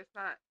said that it's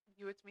not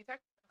you, it's me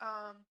tech?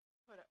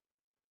 What up?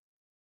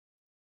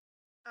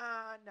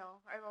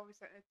 No. I've always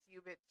said it's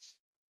you, bitch.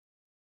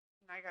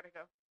 And I gotta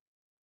go.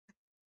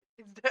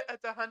 It's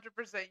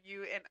 100%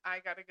 you, and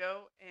I gotta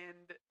go,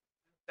 and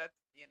that's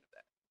the end of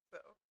that. So.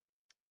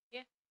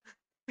 Yeah.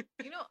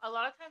 You know, a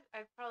lot of times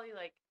I probably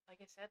like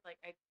I said, like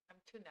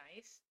I'm too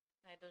nice,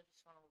 and I don't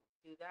just want to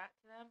do that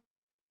to them.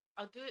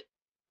 I'll do it,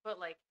 but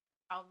like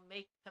I'll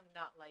make them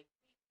not like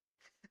me.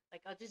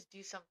 Like I'll just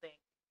do something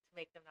to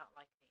make them not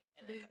like me,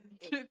 and then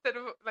instead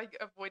of like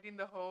avoiding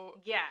the whole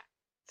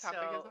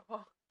topic as a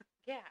whole.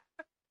 Yeah,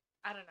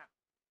 I don't know.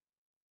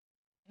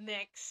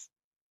 Next.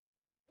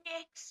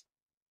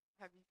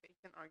 Have you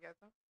faked an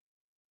orgasm?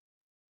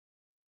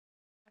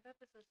 I thought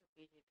this was a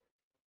PG-13.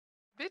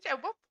 Bitch,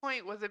 at what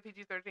point was it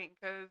PG-13?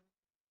 Because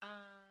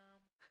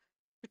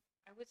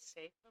I would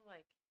say for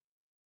like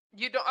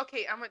you don't.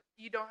 Okay,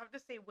 you don't have to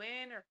say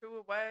when or who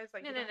it was.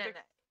 Like no.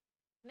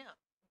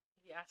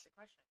 You asked the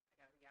question.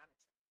 I gotta be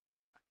honest.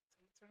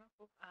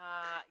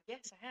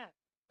 Yes, I have.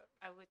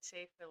 I would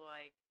say for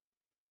like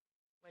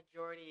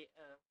majority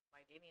of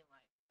my dating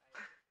life,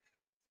 dude,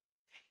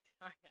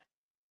 I don't.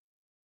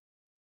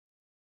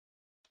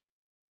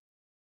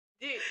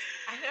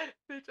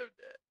 Bitch, I'm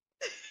dead.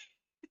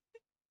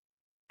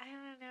 I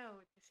don't know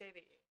what to say to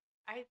you.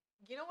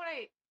 You know what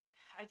I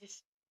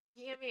just,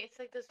 you know what I mean? It's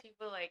like those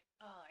people like,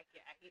 oh,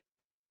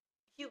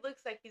 he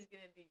looks like he's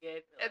gonna do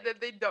good, but, and then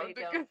they don't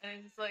do good,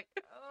 and it's like,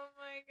 oh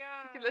my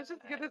god. Okay, let's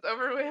just get this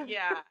over with.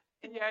 Yeah,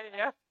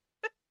 yeah.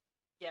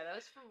 Yeah, that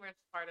was the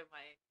worst part of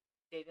my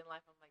dating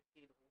life. I'm like,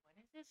 dude, when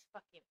is this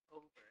fucking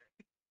over?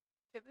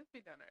 Can this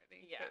be done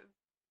already? Yeah.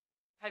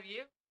 Have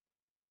you?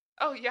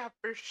 Oh yeah,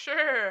 for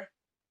sure.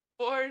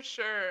 For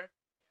sure.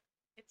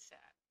 It's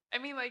sad. I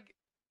mean, like,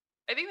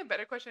 I think the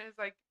better question is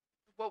like,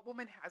 what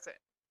woman hasn't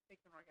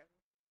taken an orgasm?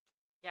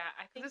 Yeah,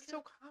 I think it's so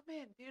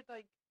common, dude.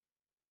 Like,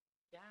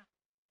 yeah.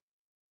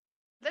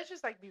 Let's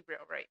just like be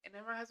real, right? And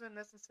if my husband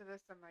listens to this,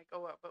 I'm like,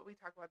 oh well, but we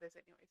talk about this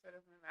anyway, so it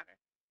doesn't matter.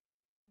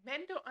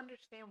 Men don't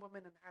understand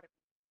women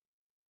anatomy,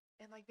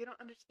 and like they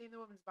don't understand the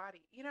woman's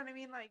body. You know what I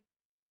mean? Like,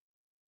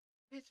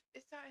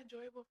 it's not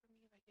enjoyable for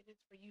me like it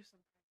is for you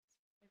sometimes.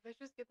 Like, let's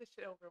just get this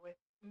shit over with.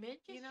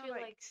 Men just feel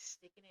like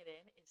sticking it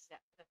in is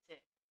that's it.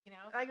 You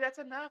know, like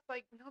that's enough.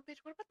 Like, no, bitch.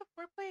 What about the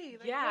foreplay?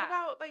 Like, yeah. What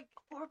about like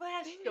foreplay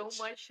has so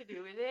much to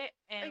do with it?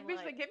 And like,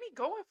 bitch, like, get me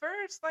going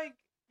first. Like,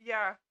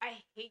 yeah.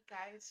 I hate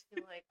guys who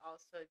like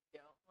also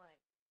don't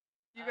like.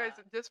 You guys,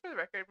 just for the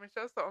record,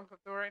 Michelle's so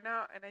uncomfortable right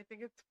now, and I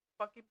think it's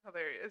fucking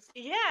hilarious.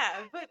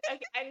 Yeah, but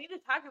I need to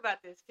talk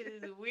about this because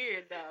it's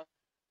weird though.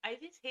 I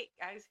just hate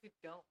guys who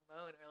don't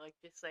moan or like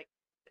just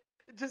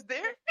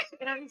there.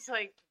 And I'm just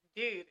like,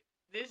 dude,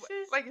 this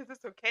is like, is this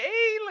okay?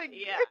 Like,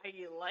 yeah, are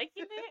you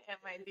liking it? Am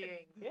I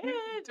doing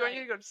good? Do I need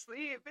to go to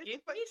sleep?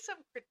 Give me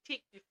some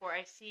critique before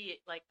I see it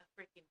like a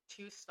freaking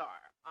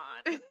 2-star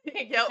on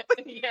Yelp.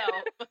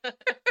 Yelp.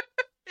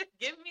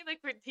 Give me the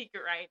critique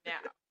right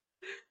now.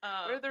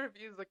 What are the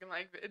reviews looking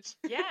like, bitch?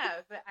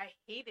 Yeah, but I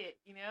hate it,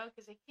 you know,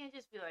 because I can't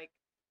just be like,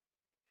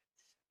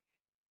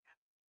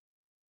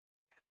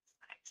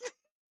 that's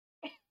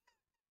nice.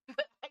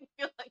 But I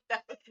feel like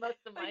that was most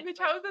of my. Bitch,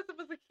 how is that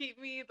supposed to keep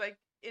me like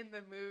in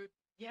the mood?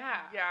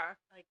 Yeah. Yeah.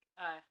 Like,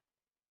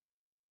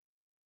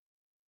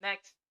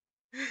 next.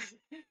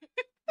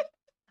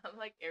 I'm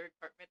like Eric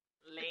Cartman.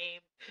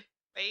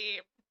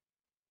 Lame.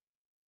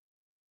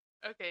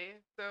 Okay,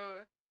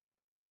 so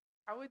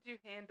how would you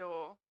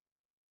handle,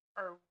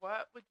 or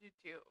what would you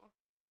do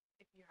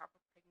if you have a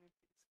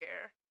pregnancy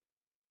scare?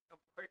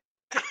 Abort.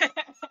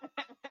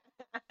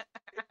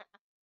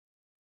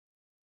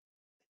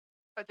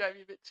 I'll drive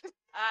you, bitch.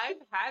 I've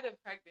had a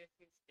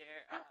pregnancy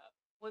scare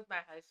with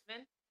my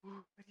husband.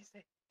 Ooh, what did you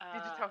say?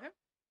 Did you tell him?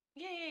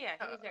 Yeah.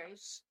 He was there.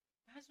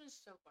 My husband's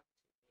so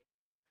fucking stupid.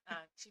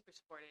 Super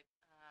supportive.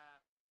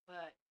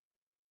 But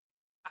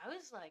I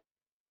was like,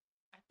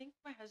 I think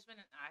my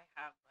husband and I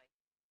have like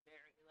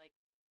very like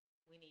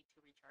we need to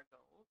reach our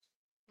goals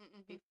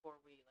before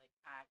we like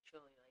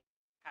actually like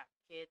have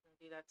kids and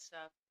do that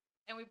stuff.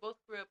 And we both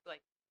grew up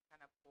like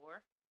kind of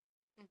poor,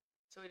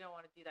 so we don't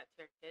want to do that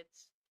to our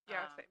kids.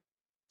 Yeah, same.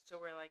 So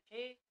we're like,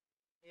 hey,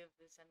 if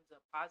this ends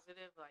up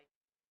positive, like,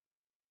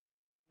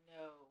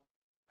 no,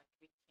 like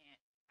we can't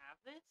have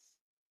this.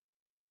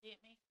 You get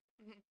me?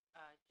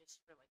 Just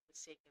for like the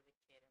sake of the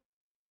kid and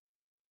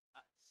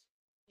us.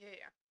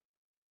 Yeah.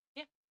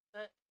 Yeah,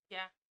 but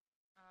yeah.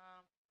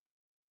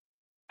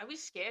 I was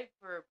scared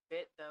for a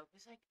bit though,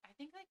 because like I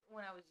think like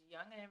when I was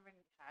young, I never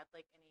had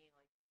like any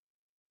like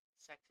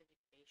sex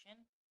education,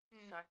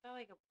 so I thought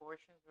like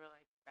abortions were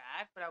like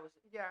bad, but I was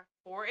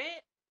for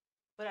it,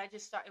 but I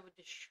just thought it would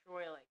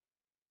destroy like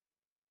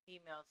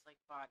females like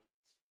bodies.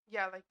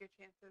 Yeah, like your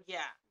chances.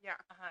 Yeah. Yeah.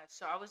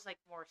 So I was like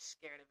more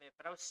scared of it,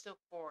 but I was still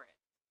for it.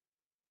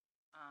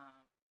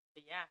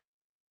 But yeah,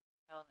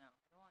 hell no,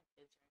 I don't want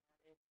kids right now,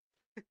 dude.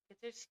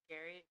 Kids are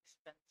scary,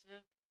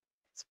 expensive.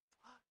 It's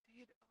fuck,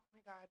 dude. Oh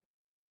my god.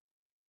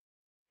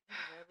 I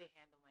can barely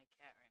handle my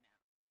cat right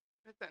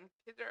now. Listen,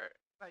 kids are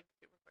like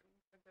super fucking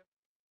expensive.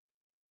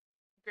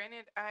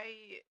 Granted,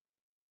 I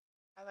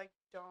like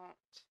don't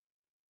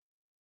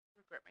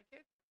regret my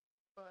kids,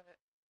 but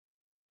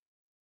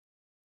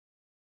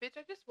bitch,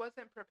 I just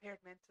wasn't prepared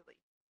mentally.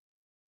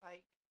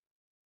 Like,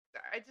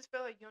 I just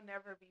feel like you'll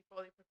never be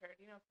fully prepared.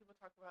 You know, people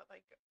talk about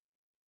like,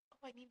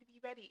 oh, I need to be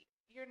ready.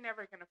 You're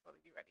never gonna fully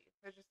be ready.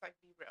 Let's just like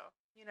be real.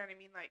 You know what I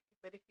mean? Like,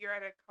 but if you're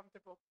at a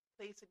comfortable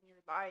place in your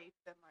life,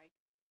 then like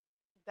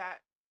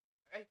that,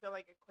 I feel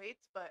like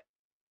equates. But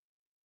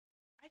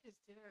I just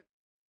didn't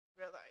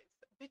realize.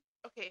 Bitch,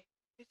 okay,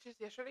 it's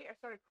just yesterday I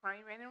started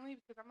crying randomly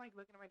because I'm like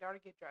looking at my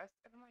daughter get dressed,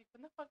 and I'm like,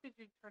 when the fuck did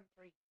you turn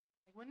 3?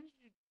 Like, when did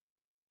you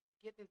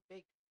get this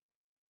big?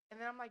 And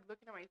then I'm like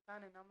looking at my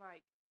son, and I'm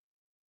like,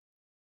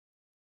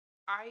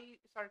 I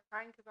started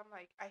crying because I'm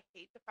like, I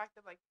hate the fact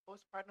that like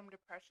postpartum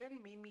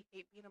depression made me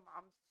hate being a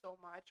mom so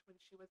much when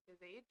she was his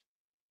age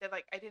that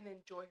like I didn't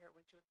enjoy her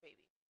when she was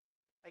baby.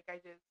 Like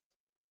I just,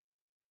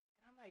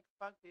 and I'm like,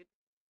 fuck, dude.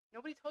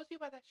 Nobody tells you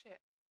about that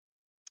shit.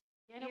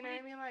 Yeah, you know what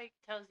I mean? Like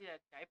tells you that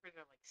diapers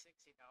are like $60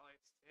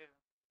 too.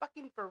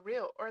 Fucking for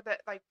real, or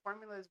that like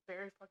formula is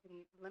very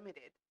fucking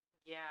limited.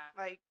 Yeah.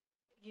 Like,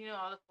 you know,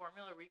 all the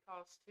formula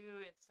recalls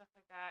too and stuff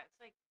like that.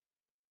 It's like,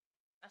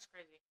 that's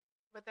crazy.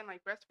 But then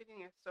like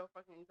breastfeeding is so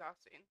fucking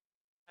exhausting.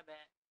 I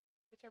bet.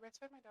 Bitch, I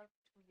breastfed my daughter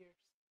for 2 years.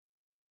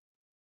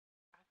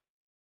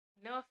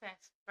 No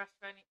offense,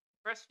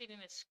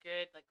 breastfeeding is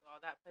good, like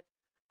all that, but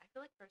I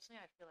feel like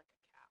personally, I feel like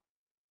a cow.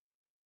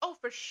 Oh,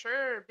 for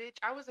sure, bitch.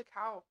 I was a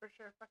cow for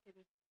sure.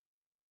 Fucking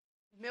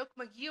Milk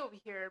McGee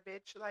over here,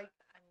 bitch. Like,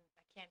 I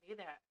can't do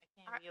that. I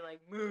can't be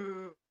like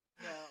moo.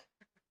 No.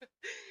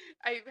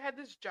 I had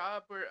this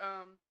job where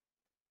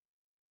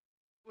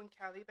when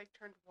Callie like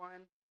turned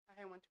 1,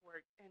 I went to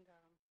work, and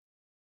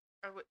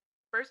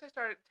first I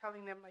started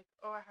telling them like,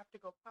 oh, I have to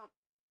go pump,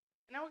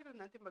 and I worked with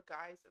nothing but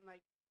guys, and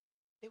like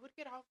they would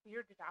get all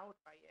weirded out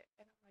by it,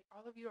 and I'm like,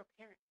 all of you are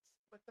parents.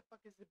 What the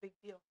fuck is the big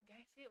deal?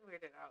 Guys get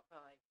weirded out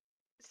by like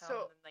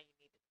telling them that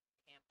you need a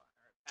tampon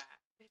or a pad.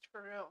 Bitch,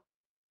 for real.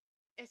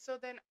 And so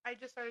then I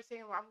just started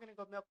saying, well, I'm gonna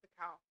go milk the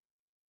cow.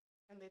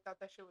 And they thought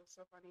that shit was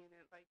so funny, and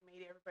it like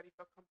made everybody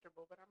feel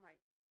comfortable. But I'm like,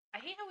 I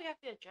hate how we have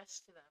to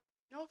adjust to them.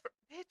 No,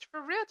 bitch, for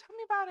real. Tell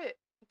me about it.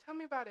 Tell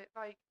me about it.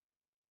 Like,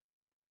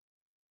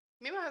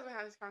 me and my husband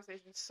have this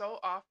conversation so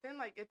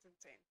often, like it's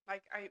insane.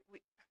 Like I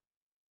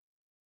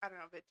don't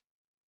know, bitch.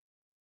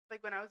 Like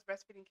when I was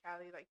breastfeeding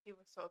Callie, like he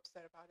was so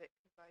upset about it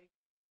because like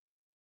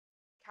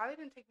Callie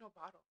didn't take no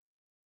bottle.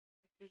 Like,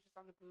 she was just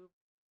on the boob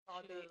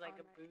all day. She was like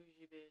a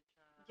bougie bitch.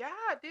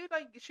 Yeah, dude.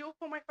 Like she'll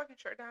pull my fucking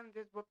shirt down and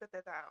just whoop it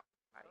out.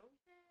 Like,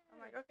 I'm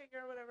like, okay,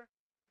 girl, whatever.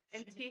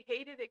 And he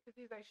hated it because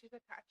he's like, she's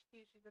attached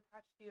to you. She's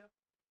attached to you.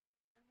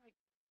 I'm like,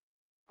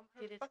 I'm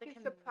her fucking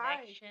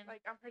supply.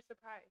 Like, I'm her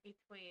supply.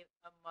 Between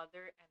a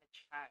mother and a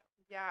child.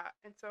 Yeah,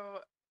 and so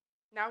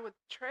now with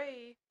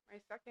Trey, my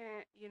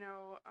second, he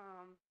didn't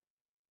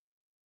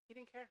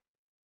care.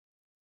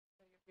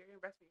 Like, if you're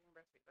gonna breastfeed,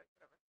 like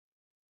whatever.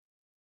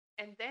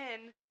 And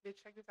then,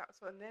 bitch, check this out.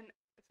 So, and then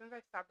as soon as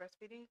I stopped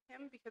breastfeeding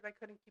him because I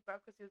couldn't keep up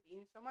because he was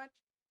eating so much,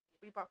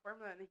 we bought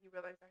formula, and then he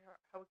realized like,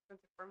 how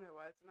expensive formula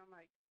was, and I'm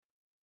like,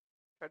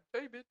 try to tell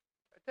you, bitch.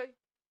 Try to tell you.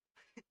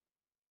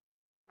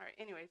 All right.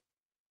 Anyways,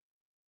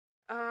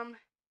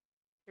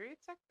 period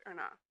sex or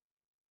not?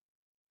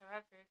 Have I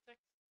had period sex?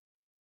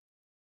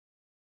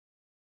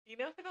 You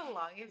know, for the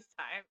longest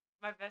time,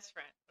 my best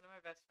friend, one of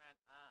my best friends,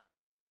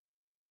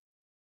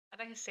 I'm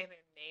not gonna say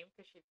their name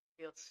because she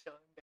feels so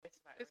embarrassed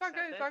about it. It's all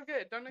good. It's all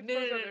good. Don't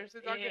expose others.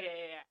 It's all good.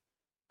 Yeah.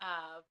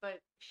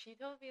 But she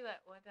told me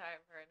that one time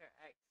her and her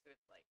ex would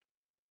like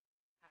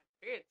had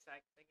period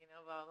sex, like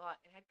blah blah,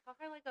 and I'd call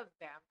her like a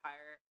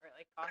vampire or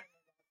like call her a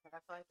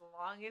vampire for like the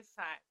longest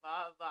time,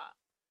 blah blah.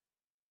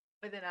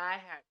 But then I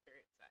had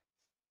period sex,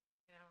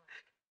 and I'm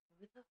like,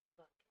 who the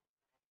fuck?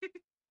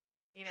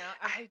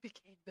 I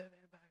became the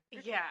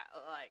vampire. Yeah,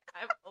 like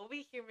I'm over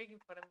here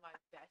making fun of my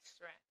best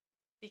friend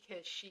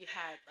because she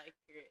had like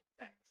period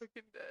sex. I'm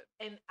fucking dead.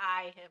 And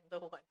I am the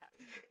one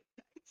having period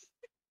sex.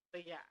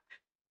 But yeah.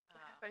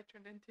 I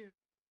turned into?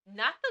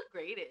 Not the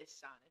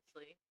greatest,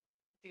 honestly.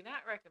 Do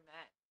not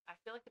recommend. I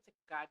feel like it's a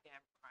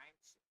goddamn crime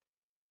scene.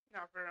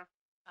 No, for real.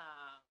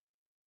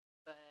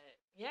 But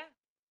yeah.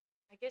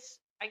 I guess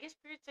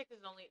period sex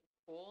is only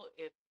cool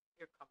if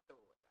you're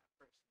comfortable with that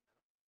person though.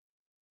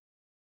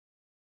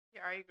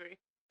 Yeah, I agree.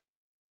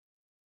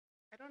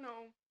 I don't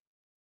know.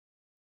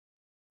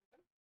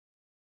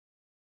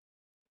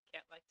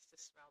 Cat likes to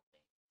smell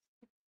things.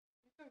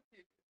 He's so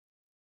cute.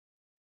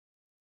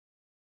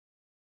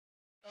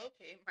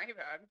 Okay, my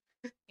bad.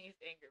 He's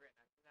angry right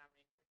now. He's not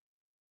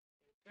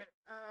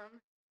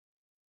Um,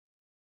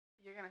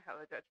 you're gonna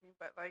hella judge me,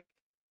 but like,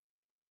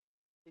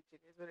 it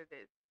is what it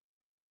is.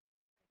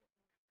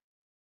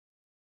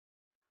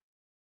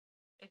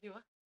 If you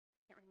what? I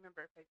can't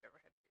remember if I've ever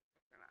had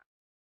sex or not.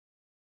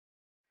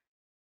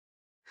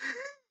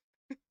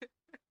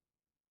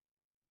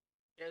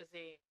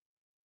 Josie.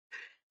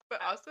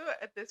 But also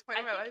at this point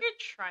in my life, you're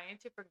trying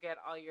to forget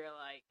all your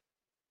like.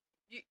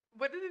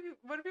 What do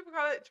people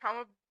call it?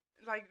 Trauma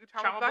blocking?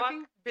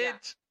 Block?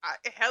 Bitch, yeah.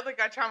 I hella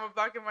got trauma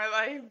block in my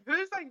life.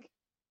 There's like,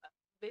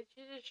 bitch,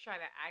 you're just trying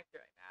to act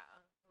right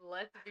now.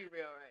 Let's be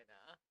real right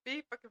now.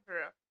 Be fucking for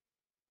real.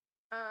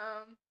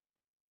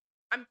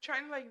 I'm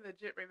trying to like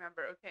legit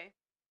remember.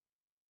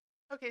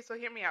 Okay, so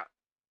hear me out.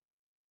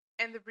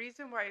 And the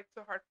reason why it's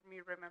so hard for me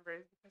to remember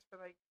is because for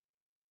like,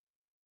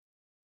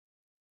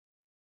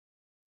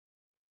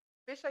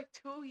 bitch, like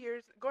 2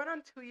 years, going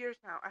on 2 years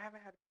now, I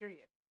haven't had a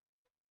period.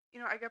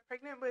 I got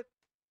pregnant with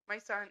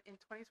my son in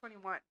 2021,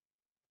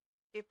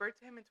 gave birth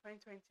to him in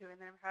 2022, and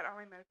then I've had all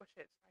my medical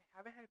shit. So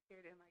I haven't had a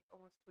period in like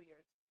almost 2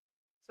 years.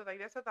 So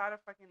like that's a lot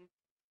of fucking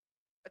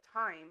a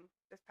time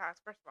this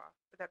past, first of all,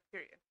 with that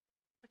period.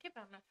 Okay,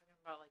 but I'm not talking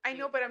about like. I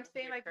know, but I'm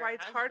saying like why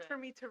it's hard for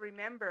me to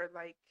remember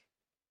like.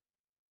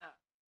 Oh,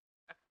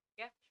 okay.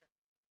 Yeah, sure.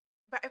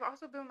 But I've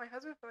also been with my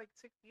husband for like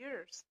 6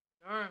 years.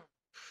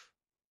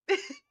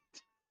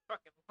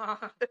 Fucking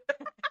long.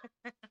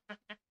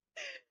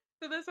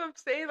 So that's what I'm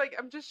saying. Like,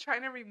 I'm just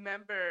trying to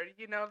remember,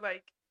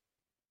 like,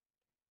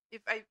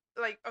 if I,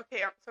 like,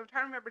 okay, so I'm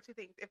trying to remember two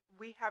things. If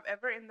we have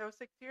ever in those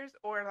 6 years,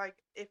 or, like,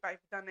 if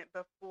I've done it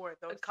before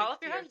those 6 years. Call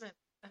up your husband.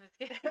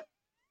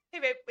 Hey,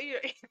 babe.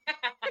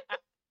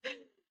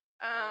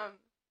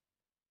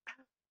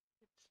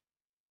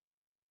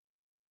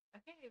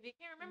 Okay, if you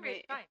can't remember,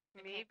 it's fine.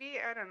 Maybe,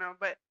 I don't know,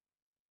 but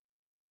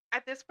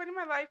at this point in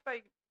my life,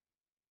 like,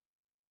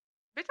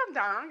 bitch, I'm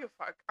down. I don't give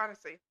a fuck,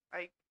 honestly.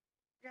 Like,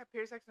 yeah,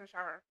 period sex in the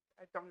shower.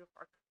 I don't give a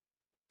fuck.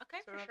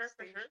 Okay, so for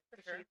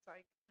sure. Sheets,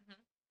 like,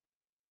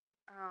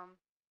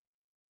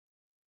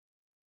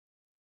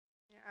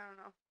 yeah, I don't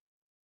know.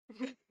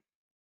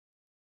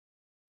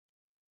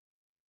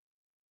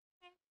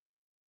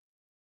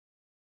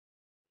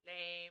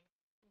 Lame.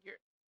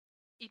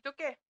 ¿Y tú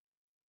qué?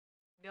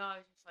 No, I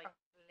was just like,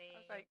 lame. I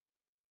was like,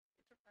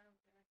 it's a problem.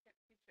 I can't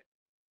see shit.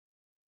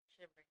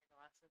 Should bring your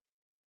glasses.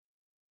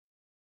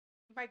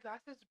 My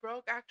glasses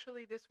broke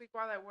actually this week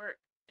while at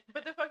work.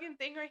 But the fucking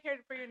thing right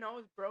here for your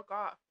nose broke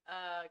off.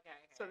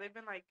 Okay. So they've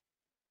been like,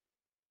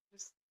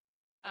 just.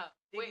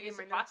 Wait, is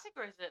it plastic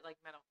or is it like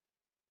metal?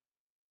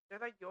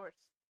 They're like yours.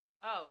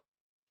 Oh.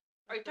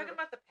 Are you talking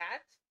about the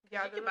pads?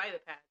 Yeah, you can buy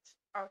the pads.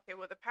 Okay,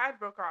 well the pad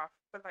broke off,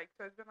 but like,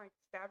 so it's been like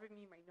stabbing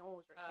me in my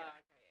nose right here.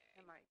 Okay.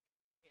 And like,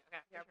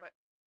 yeah, but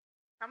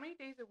how many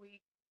days a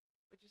week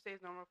would you say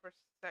is normal for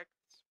sex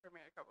for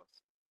married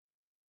couples?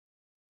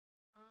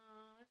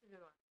 That's a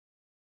good one.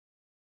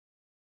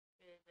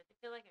 I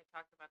feel like I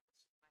talked about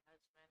this with my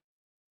husband.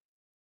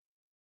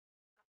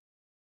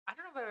 I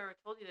don't know if I've ever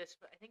told you this,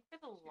 but I think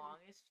for the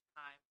longest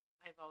time,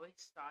 I've always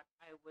thought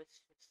I was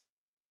just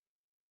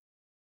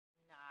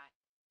not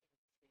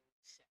into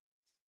sex.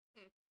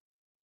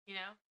 You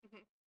know?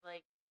 Mm-hmm.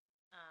 Like,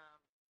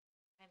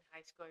 in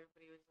high school,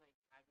 everybody was like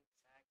having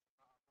sex,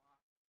 blah,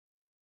 blah.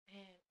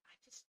 And I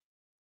just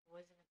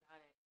wasn't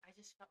about it. I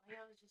just felt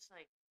like I was just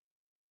like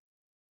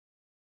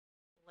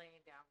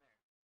laying down there.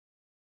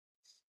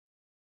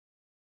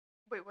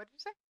 Wait, what did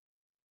you say?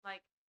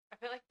 Like, I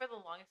feel like for the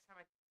longest time,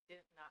 I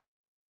did not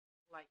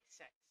like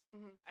sex.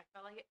 Mm-hmm. I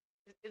felt like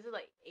is it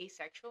like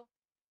asexual,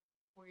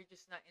 where you're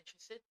just not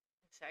interested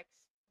in sex?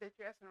 Did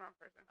you ask the wrong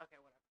person? Okay,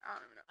 whatever. I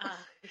don't even know.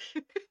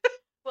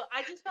 Well,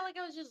 I just felt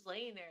like I was just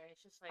laying there.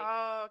 It's just like,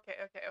 oh, okay.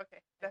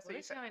 That's like,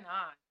 what is going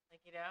on?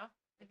 Like, like,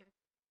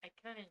 I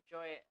couldn't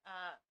enjoy it.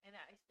 And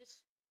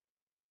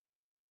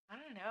I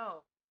don't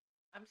know.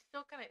 I'm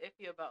still kind of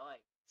iffy about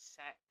like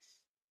sex.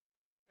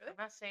 Really?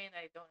 I'm not saying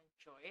I don't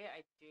enjoy it.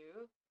 I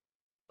do,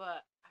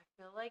 but I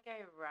feel like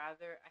I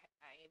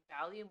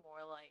value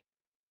more like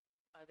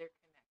other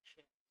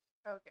connections.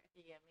 Okay.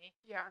 You get me?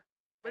 Yeah.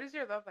 What is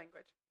your love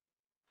language?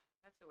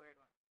 That's a weird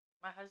one.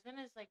 My husband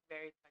is like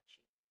very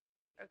touchy.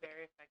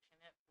 Very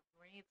affectionate. But for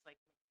me, it's like.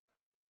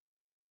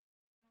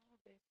 Oh,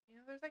 bitch.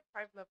 There's like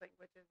 5 love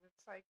languages.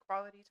 It's like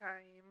quality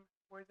time,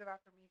 words of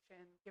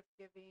affirmation, gift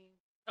giving.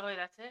 Oh, wait,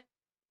 that's it?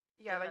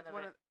 Yeah, like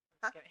one of.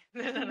 I'm just kidding.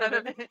 None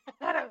of it.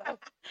 I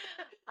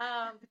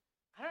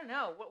don't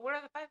know. What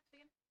are the 5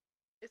 again?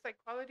 It's like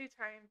quality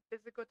time,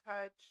 physical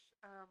touch,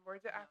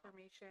 words of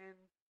affirmation,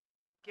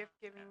 gift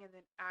giving, and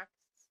then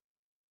acts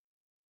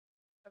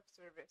of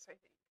service. I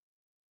think.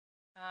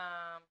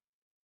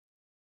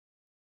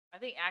 I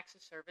think acts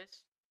of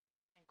service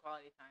and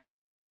quality time.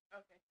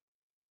 Okay.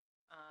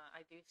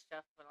 I do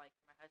stuff for like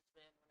my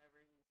husband whenever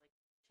he's like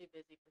too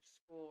busy for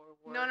school or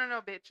work.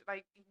 No, bitch.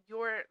 Like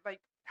your like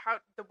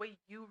how the way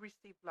you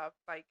receive love.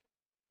 Like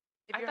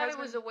if I thought it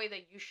was the way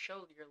that you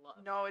showed your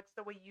love. No, it's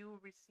the way you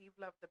receive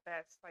love the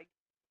best. Like,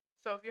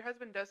 so if your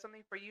husband does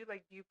something for you,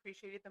 like, do you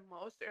appreciate it the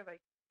most, or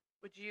like,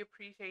 would you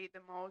appreciate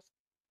the most?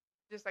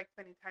 Just like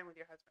spending time with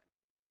your husband.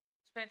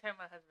 Spending time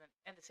with my husband,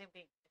 and the same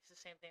thing. It's the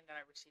same thing that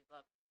I receive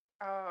love.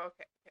 Oh,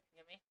 okay. You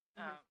get me?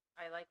 Mm-hmm.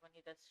 I like when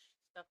he does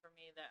stuff for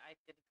me that I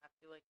didn't have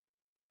to like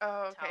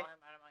tell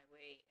him out of my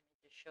way, and it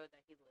just showed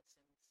that he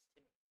listens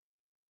to me.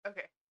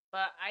 Okay.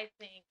 But I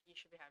think you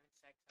should be having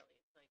sex at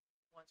least like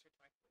once or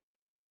twice a week.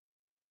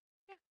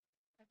 Yeah.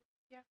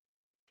 Yeah.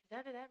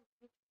 That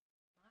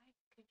why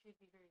could you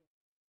be hurting?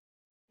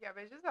 Yeah,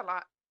 but it's just a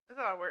lot. It's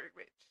a lot of work,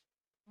 bitch.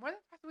 More than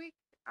twice a week.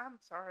 I'm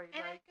sorry.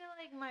 And I feel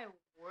like my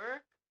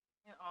work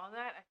and all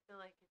that. I feel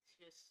like it's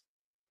just.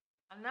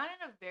 I'm not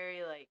in a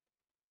very like.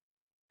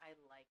 I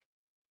like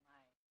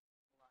my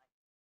life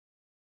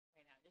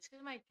right now just because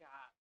of my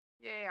job.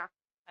 Yeah.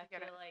 I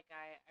feel like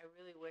I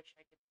really wish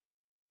I could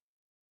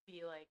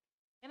be like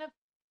in a.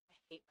 I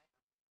hate my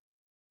house.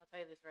 I'll tell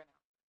you this right now.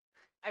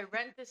 I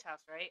rent this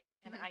house, right?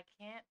 And I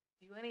can't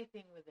do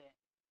anything with it.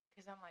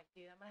 Because I'm like,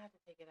 dude, I'm going to have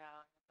to take it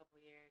out in a couple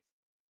years.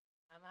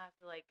 I'm going to have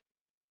to, like,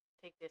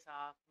 take this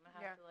off. I'm going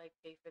to have to, like,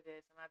 pay for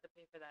this. I'm going to have to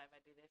pay for that if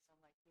I do this. I'm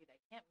like, dude, I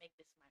can't make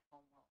this my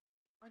home alone.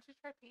 Why don't you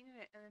try painting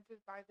it and then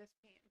just buy this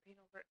paint and paint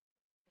over it?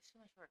 It's too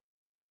much work.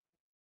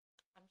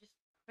 I'm just,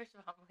 first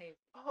of all, I'm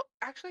lazy. Oh,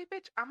 actually,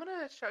 bitch, I'm going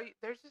to show you.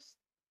 There's this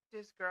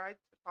girl I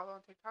follow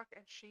on TikTok,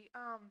 and she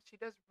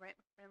does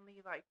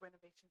rent-friendly, like,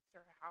 renovations to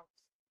her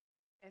house.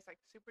 And it's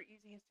like super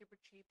easy and super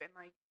cheap, and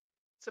like,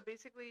 so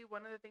basically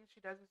one of the things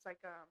she does is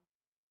like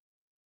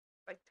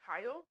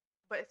tile,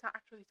 but it's not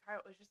actually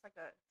tile. It's just like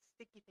a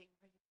sticky thing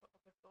that you put on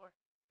the floor.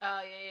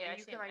 Oh yeah. And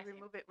you can like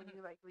remove it when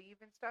you like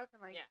leave and stuff, and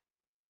like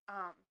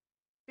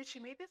but she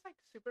made this like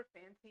super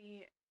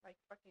fancy like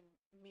fucking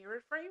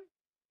mirror frame,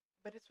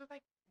 but it's with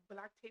like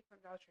black tape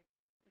from Dollar Tree.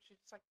 And she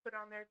just like put it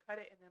on there,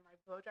 cut it, and then like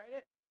blow dried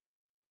it.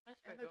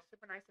 It looks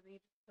super nice, and then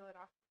you just peel it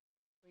off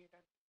when you're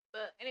done.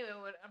 But anyway,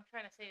 what I'm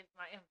trying to say is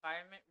my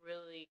environment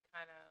really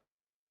kind of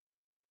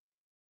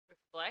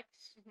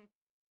reflects. And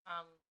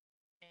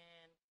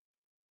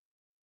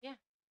yeah,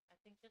 I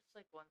think just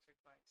like once or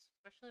twice,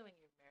 especially when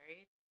you're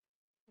married.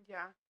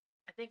 Yeah.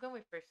 I think when we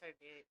first started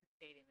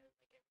dating, it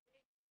was like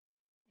every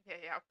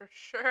day. Yeah, for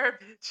sure,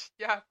 bitch.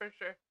 Yeah, for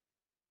sure.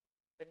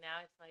 But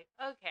now it's like,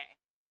 okay.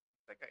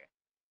 It's like, okay.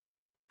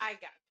 I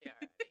got you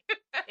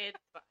already.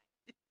 It's fine.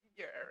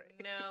 You're alright.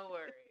 No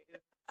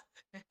worries.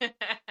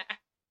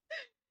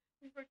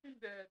 I'm fucking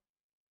dead.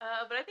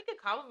 But I think a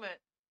compliment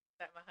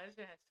that my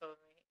husband has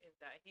told me is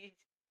that he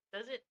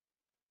doesn't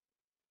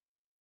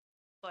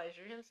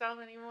pleasure himself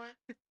anymore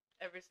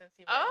ever since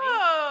he met me.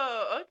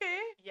 Oh,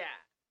 okay. Yeah.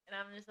 And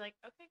I'm just like,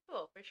 okay,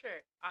 cool, for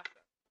sure.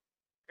 Awesome.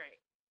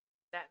 Great.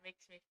 That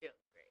makes me feel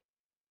great.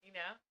 You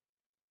know?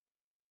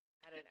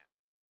 I don't know.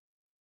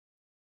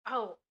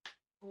 Oh,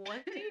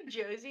 one thing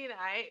Josie and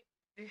I...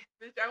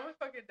 Bitch, I almost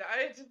fucking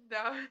died just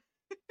now.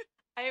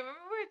 I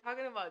remember we were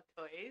talking about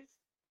toys.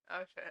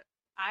 Oh, shit.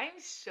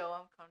 I'm so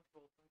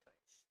uncomfortable from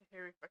toys.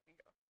 Here we fucking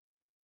go.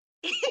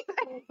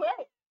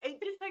 What? It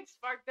just like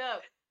sparked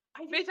up.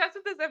 Bitch, that's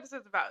what this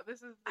episode's about.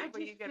 This is I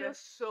just feel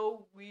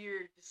so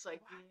weird, just like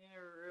being in a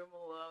room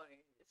alone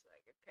and just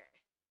like, okay.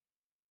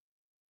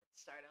 Let's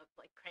start out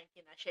like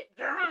cranking that shit.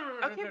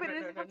 Okay, but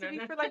it doesn't have to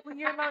be for like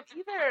when you're alone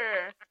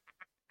either.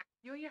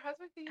 You and your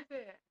husband can use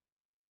it.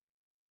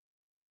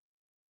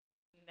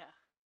 No.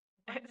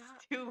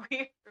 That's too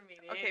weird for me,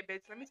 dude. Okay,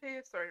 bitch, let me tell you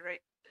a story,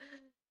 right?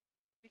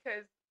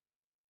 Because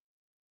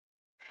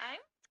I'm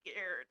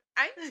scared.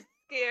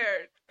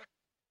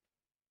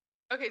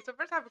 Okay, so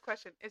first I have a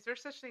question. Is there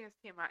such thing as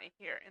TMI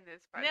here in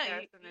this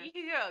podcast? No, you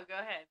can go. Go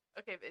ahead.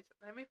 Okay, bitch,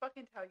 let me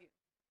fucking tell you.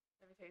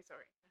 Let me tell you a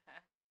story.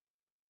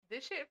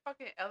 This shit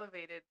fucking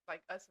elevated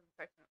like us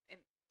in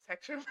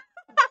section.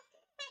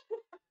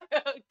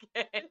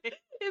 Okay.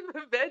 In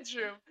the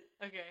bedroom.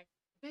 Okay.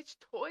 Bitch,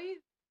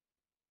 toys,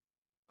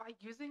 like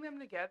using them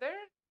together,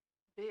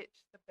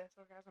 bitch, the best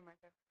orgasm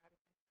I've ever had in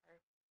my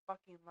entire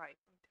fucking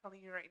life. I'm telling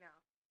you right now.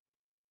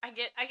 I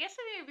guess I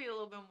need to be a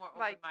little bit more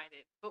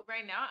open-minded. But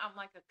right now, I'm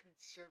like a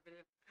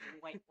conservative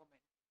white woman.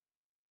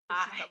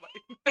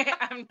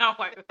 I'm not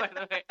white, by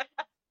the way.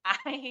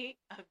 I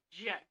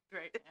object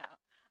right now.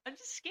 I'm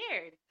just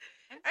scared.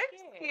 I'm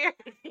scared.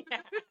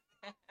 Yeah.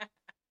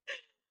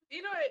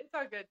 You know what? It's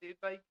all good,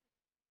 dude. Like,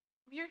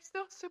 you're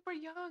still super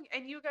young,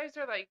 and you guys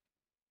are like,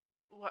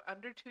 what,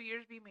 under 2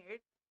 years being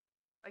married?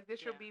 Like, this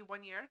should be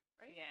 1 year,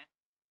 right? Yeah.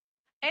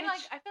 And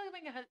like, I feel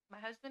like my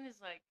husband is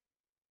like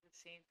the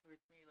same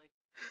towards me, like,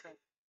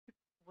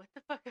 what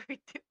the fuck are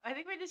we doing? I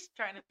think we're just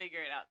trying to figure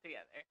it out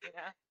together, you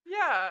know?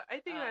 Yeah, I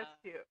think that's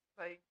cute.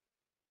 Like,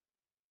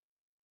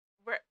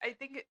 I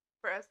think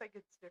for us, like,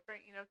 it's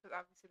different, you know, because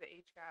obviously the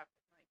age gap,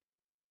 and like,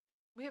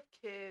 we have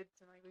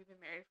kids, and like, we've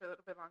been married for a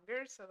little bit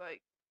longer, so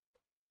like,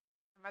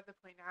 I'm at the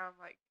point now, I'm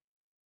like,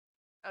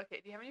 okay,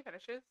 do you have any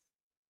fetishes?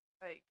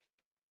 Like,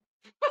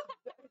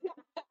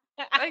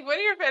 like, what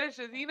are your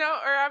fetishes, you know?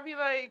 Or I'll be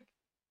like,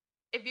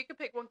 if you could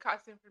pick one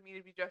costume for me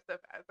to be dressed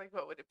up as, like,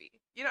 what would it be?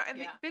 You know, and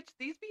bitch,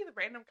 these be the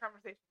random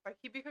conversations. Like,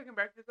 he'd be cooking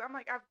breakfast. I'm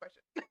like, I have a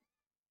question.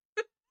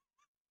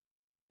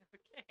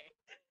 Okay.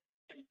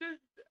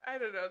 Just, I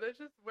don't know. That's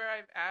just where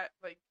I'm at.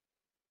 Like,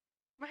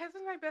 My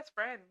husband's my best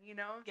friend, you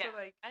know? Yeah. So,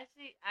 like... I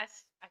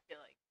feel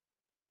like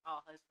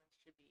all husbands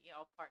should be,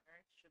 all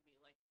partners should be,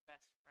 like,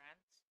 best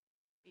friends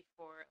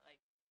before,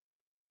 like,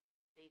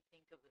 they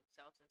think of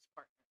themselves as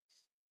partners.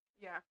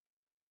 Yeah.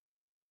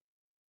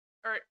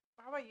 Or,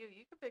 how about you?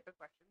 You can pick a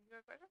question. You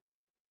got a question?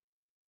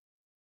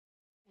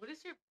 What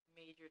is your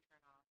major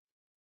turn-off?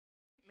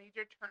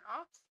 Major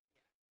turn-offs?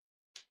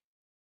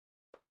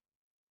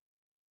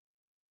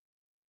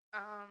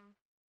 Yeah.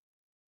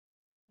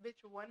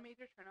 Bitch, one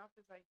major turn-off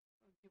is, like,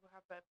 when people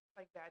have,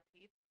 like, bad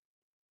teeth.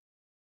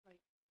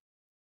 Like...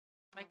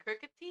 My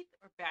crooked teeth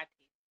or bad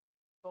teeth?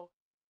 Both.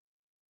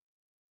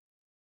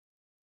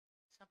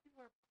 Some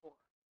people are poor,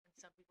 and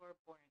some people are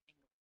born in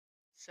England.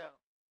 So...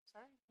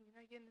 Sorry, you're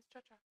not getting this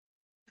cha-cha.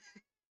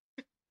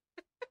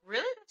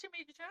 Really? That's your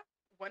major turn-off?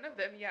 One of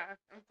them, yeah.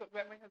 I'm so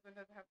glad my husband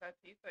doesn't have bad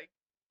teeth, like...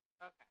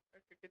 Okay.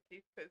 Or crooked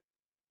teeth, because...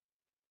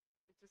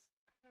 It just...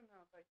 I don't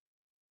know, like...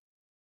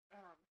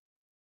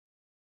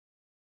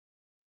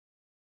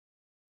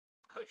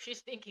 Oh,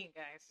 she's thinking,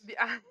 guys.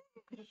 Yeah.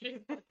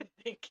 She's fucking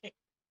thinking.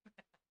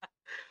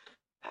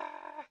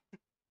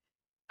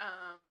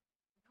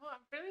 No,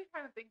 I'm really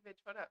trying to think, bitch.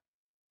 What up?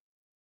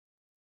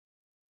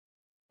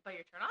 About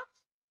your turn-offs?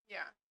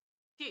 Yeah.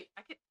 Dude,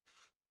 I could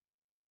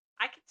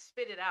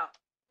spit it out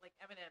like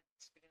Eminem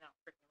spitting out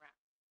freaking rap.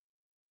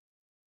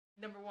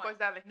 Number one. What's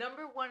that like?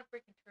 Number one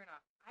freaking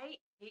turn-off.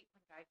 I hate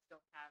when guys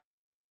don't have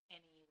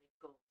any like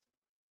goals.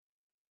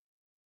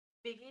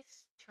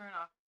 Biggest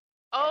turn-off.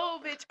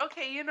 Oh, bitch.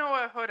 Okay, you know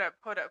what? Hold up.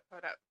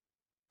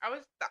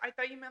 I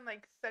thought you meant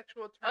like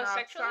sexual turn off.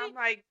 Sexually? So I'm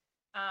like,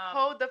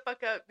 hold the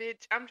fuck up,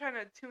 bitch. I'm trying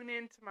to tune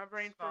into my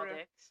brain small for real.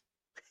 Dicks.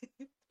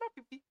 Small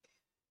pee.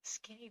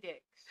 Skinny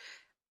dicks.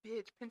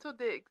 Bitch, pencil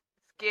dicks.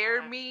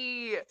 Scare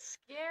me.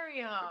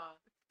 Scary, huh?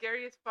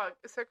 Scary as fuck.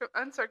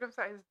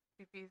 Uncircumcised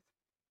peepees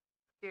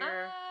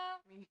scare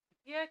me.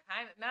 Yeah,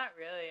 kind of. Not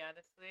really,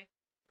 honestly.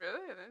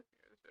 Really?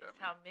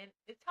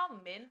 It's how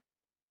men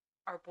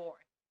are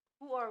born.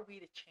 Who are we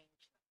to change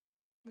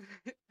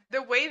them?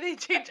 The way they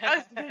change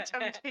us, bitch.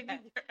 I'm changing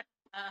you.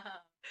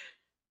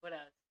 What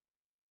else?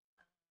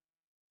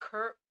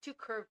 Too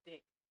curved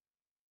dick.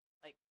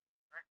 Like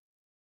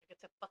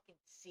it's a fucking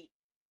C.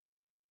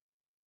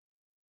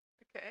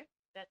 Okay.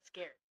 That's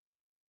scary.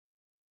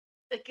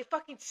 Like a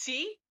fucking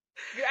C?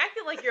 You're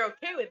acting like you're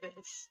okay with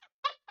this.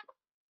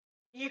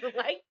 You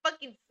like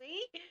fucking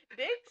C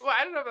dicks? Well,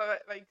 I don't know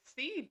about like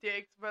C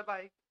dicks, but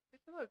like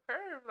it's a little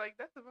curve. Like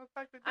that's the most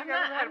fucking thing I've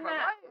ever had in my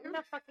life. I'm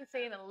not fucking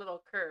saying a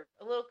little curve.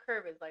 A little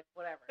curve is like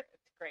whatever.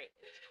 It's great.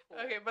 It's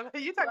cool. Okay, but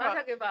like, you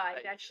talking about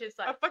like, that shit's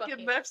like a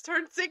fucking left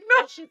turn signal.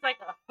 That shit's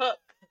like a hook.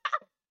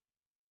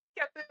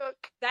 Get the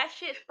hook. That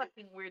shit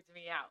fucking weirds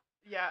me out.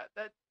 Yeah,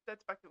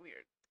 that's fucking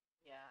weird.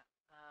 Yeah.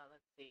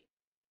 Let's see.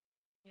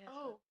 Yeah,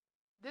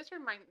 this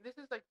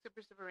is like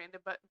super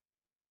random, but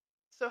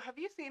so have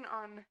you seen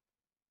on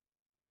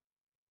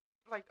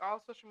like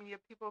all social media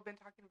people have been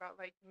talking about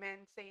like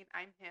men saying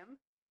I'm him?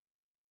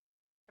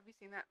 Have you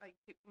seen that? Like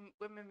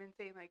women been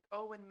saying like,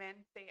 oh, when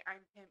men say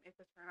I'm him,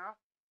 it's a turn off.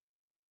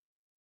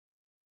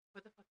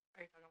 What the fuck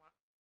are you talking about?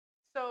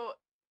 So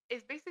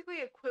it's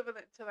basically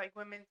equivalent to like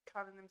women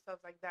calling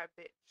themselves like that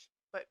bitch,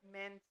 but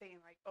men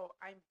saying like, oh,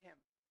 I'm him,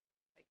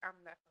 like I'm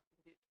that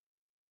fucking dude.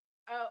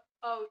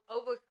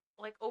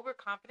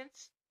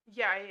 Overconfidence?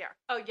 Yeah.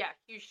 Oh yeah,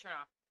 huge turn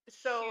off.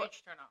 So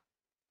huge turn off.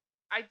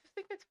 I just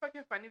think it's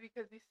fucking funny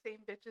because these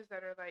same bitches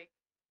that are like,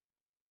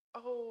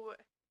 oh,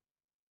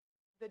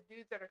 the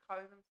dudes that are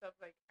calling themselves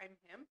like I'm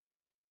him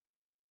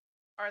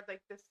are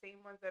like the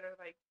same ones that are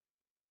like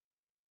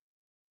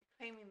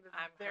claiming that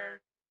they're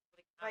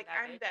like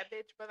I'm that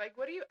bitch, but like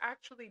what are you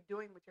actually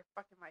doing with your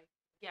fucking life?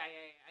 Yeah.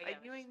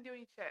 Like you ain't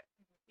doing shit.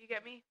 You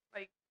get me?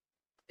 Like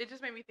it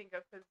just made me think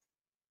of because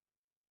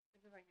it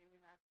just like made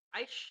me mad.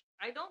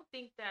 I don't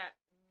think that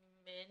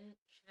men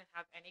shouldn't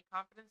have any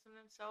confidence in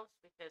themselves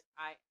because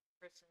I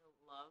personally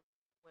love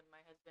when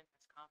my husband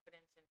has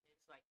confidence in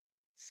his like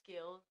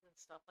skills and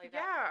stuff like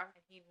that. Yeah.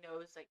 And he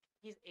knows like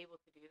he's able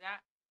to do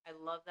that. I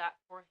love that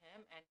for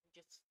him, and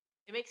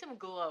it makes him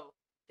glow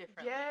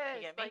differently.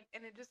 Yes. You get me? Like,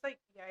 and it just like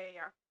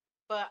yeah.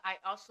 But I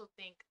also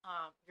think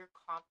your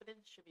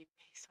confidence should be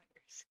based on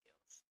your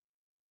skills.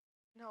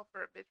 No,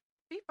 for a bitch,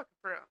 be fucking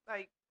for real.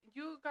 Like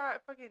you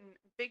got fucking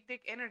big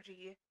dick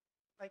energy,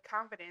 like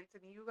confidence,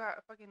 and you got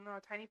a fucking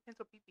little tiny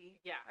pencil pee.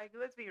 Yeah. Like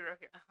let's be real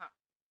here.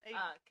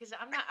 Because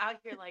I'm not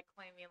out here like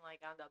claiming like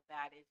I'm the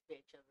baddest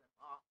bitch of them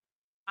all.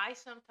 I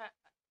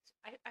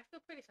feel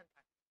pretty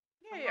sometimes.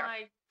 Yeah.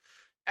 Like,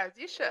 as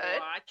you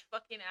should. Watch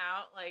fucking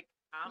out, like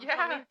I'm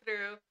coming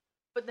through.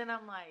 But then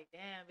I'm like,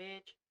 damn,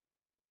 bitch,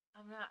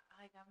 I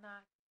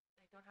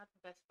don't have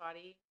the best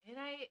body, and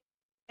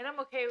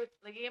I'm okay with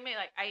like you mean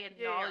like I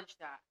acknowledge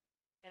that,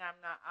 and I'm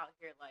not out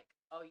here like,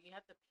 oh, you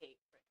have to pay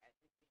for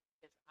everything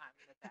because I'm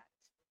the baddest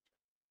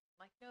bitch.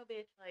 I'm like, no,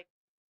 bitch, like.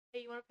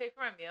 Hey, you want to pay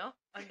for my meal?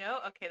 Oh,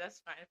 no? Okay, that's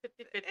fine.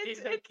 50-50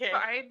 is okay. It's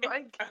fine.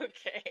 Like,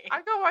 okay.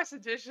 I go wash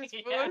the dishes,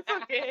 boo. It's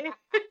okay.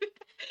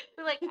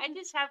 But, like, I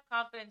just have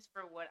confidence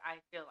for what I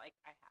feel like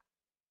I have.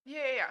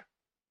 Yeah.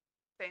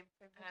 Same.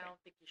 And I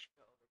don't think you should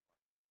go overboard.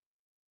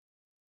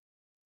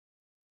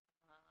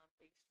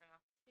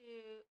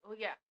 Oh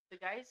yeah, the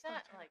guys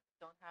that like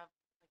don't have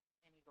like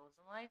any goals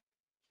in life,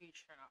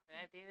 huge turn off. And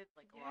I dated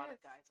like a lot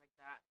of guys like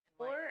that.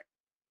 And, or,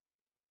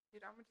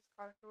 dude, I'm gonna just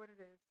call it for what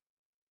it is.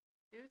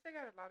 Dudes that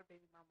got a lot of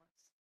baby mamas.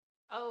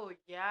 Oh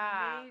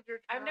yeah,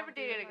 I've never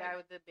dated a guy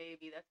with a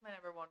baby. That's my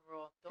number one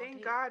rule. Don't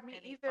thank date God, me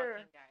any either.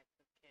 fucking guys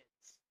with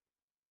kids.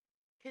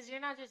 Because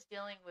you're not just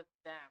dealing with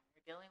them.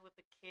 You're dealing with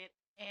the kid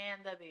and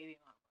the baby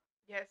mama.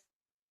 Yes.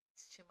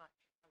 It's too much.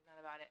 I'm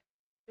not about it.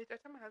 Bitch, I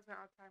tell my husband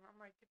all the time, I'm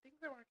like, if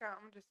things don't work out,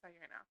 I'm just telling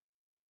you right now.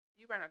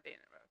 You better not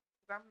dating bro.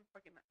 Because I'm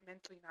fucking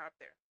mentally not up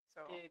there.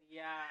 So. Dude,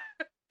 yeah.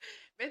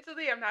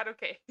 Mentally, I'm not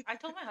okay. I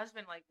told my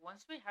husband, like,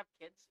 once we have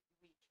kids,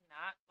 we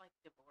cannot, like,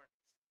 divorce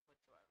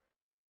whatsoever.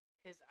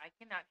 Because I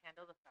cannot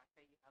handle the fact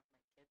that you have my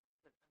kids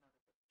with another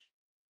bitch.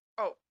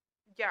 Oh,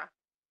 yeah.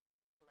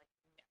 Like,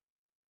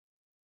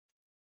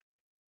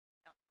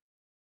 no.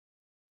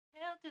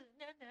 Hell to the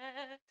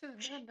na-na. To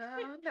the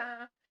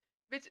na-na.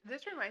 Bitch,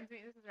 this reminds me,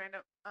 this is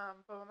random.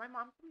 But when my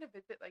mom came to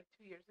visit like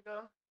 2 years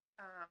ago,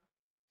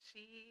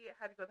 she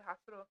had to go to the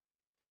hospital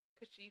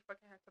because she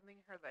fucking had something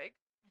in her leg.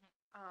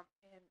 Mm-hmm.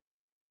 And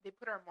they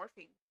put her on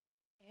morphine.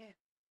 And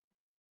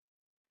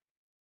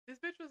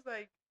this bitch was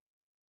like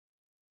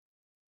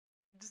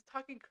just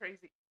talking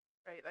crazy,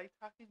 right? Like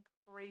talking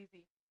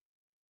crazy.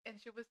 And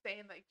she was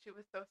saying like she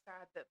was so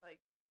sad that like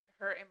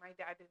her and my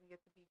dad didn't get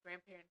to be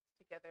grandparents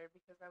together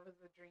because that was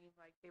the dream,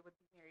 like they would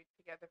be married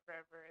together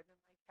forever and then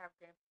like have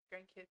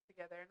grandkids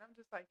together. And I'm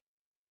just like,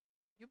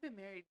 you've been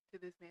married to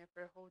this man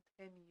for a whole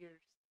 10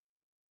 years.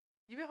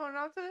 You've been holding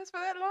on to this for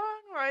that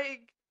long?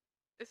 Like,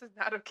 this is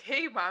not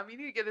okay, Mom.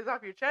 You need to get this off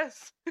your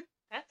chest.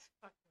 That's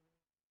fucking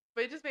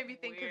But it just made me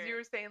think because you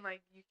were saying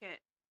like you can't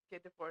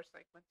get divorced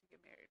like once you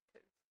get married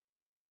because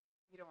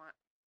you don't want.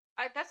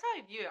 That's how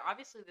I view it.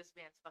 Obviously, this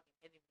man's fucking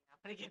hitting me. I'm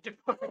gonna get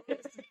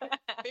divorced.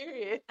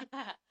 Period.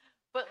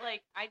 But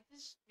like, I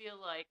just feel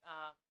like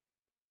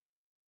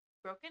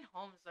broken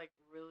homes like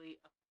really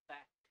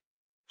affect.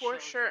 For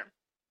children.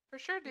 For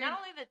sure, dude. Not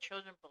only the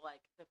children, but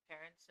like the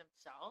parents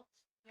themselves.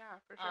 Yeah,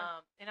 for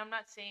sure. And I'm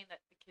not saying that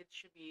the kids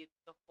should be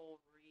the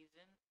whole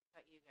reason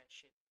that you guys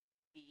should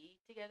be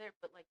together,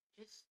 but like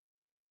just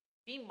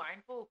be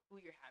mindful of who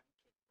you're having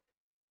kids with.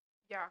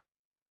 Yeah.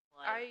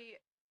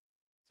 Like,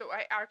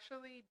 I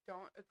actually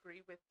don't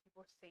agree with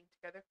people staying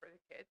together for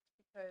the kids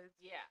because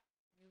you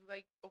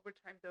like over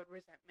time build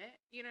resentment.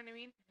 You know what I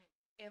mean?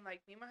 Mm-hmm. And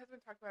like me and my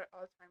husband talk about it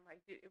all the time. Like,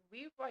 dude, if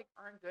we like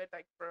aren't good,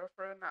 like for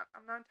real,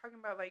 I'm not talking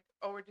about like,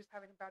 oh, we're just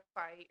having a bad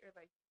fight or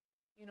like,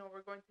 you know,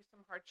 we're going through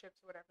some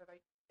hardships or whatever.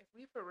 Like, if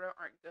we for real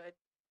aren't good,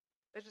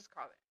 let's just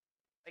call it.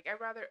 Like,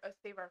 I'd rather us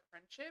save our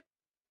friendship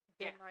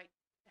than like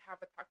have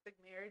a toxic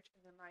marriage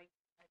and then like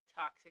a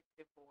toxic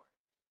divorce.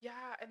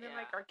 Yeah, and then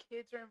like our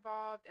kids are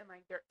involved and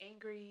like they're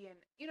angry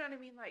and you know what I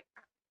mean? Like,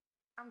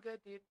 I'm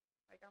good, dude.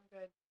 Like, I'm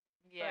good.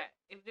 Yeah,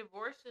 but if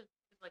divorce is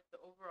like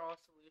the overall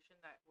solution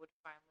that would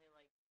finally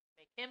like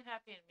make him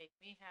happy and make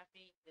me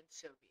happy, then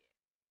so be it.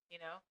 You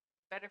know,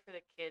 better for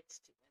the kids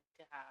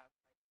to have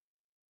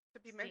like to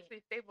be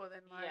mentally stable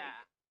than like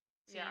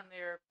seeing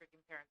their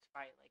freaking parents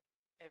fight like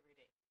every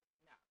day.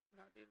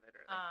 No, dude,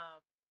 literally.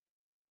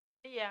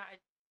 But yeah, I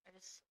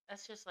just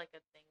that's just like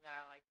a thing that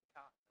I like to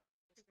talk.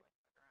 Just like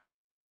fuck around.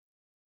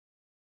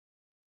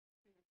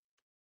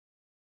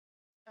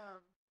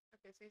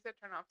 Okay, so you said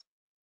turn off. Then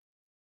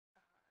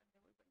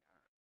we went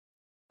down a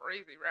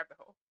crazy rabbit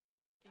hole.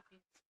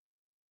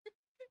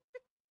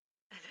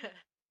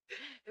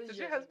 Does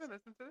your husband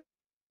listen to this?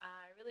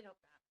 I really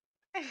hope not.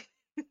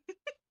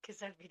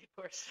 Because I'd be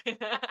divorced. Shut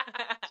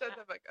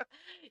the fuck up.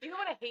 You know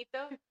what I hate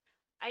though?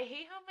 I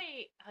hate how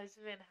my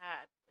husband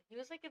he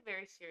was like a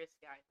very serious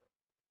guy.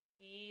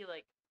 He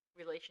like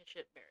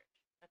relationship marriage.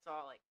 That's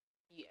all like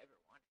he ever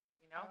wanted,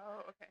 you know?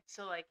 Oh, okay.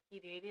 So like he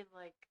dated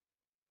like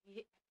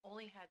he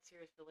only had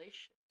serious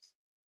relationships.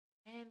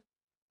 And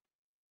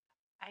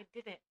I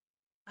didn't.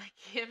 Like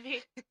him,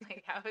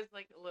 like I was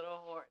like a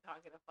little whore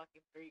talking to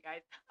fucking 3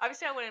 guys.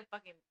 Obviously I wouldn't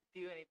fucking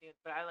do anything,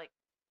 but I like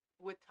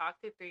would talk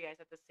to 3 guys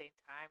at the same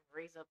time,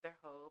 raise up their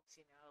hopes,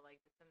 you know,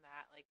 like this and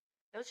that. Like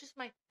that was just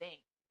my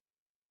thing.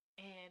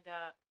 And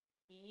that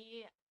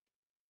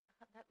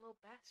little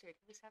bastard,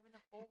 he was having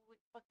a whole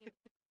fucking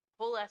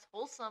whole ass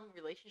wholesome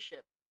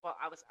relationship while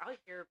I was out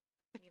here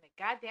being a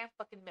goddamn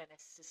fucking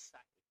menace to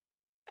society.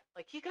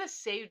 Like he could have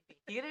saved me.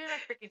 He could have been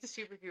a freaking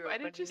superhero. Why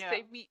didn't you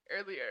save me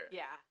earlier?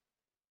 Yeah.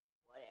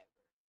 Whatever.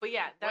 But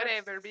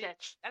yeah,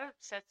 that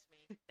upsets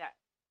me that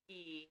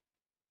he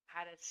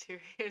had a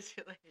serious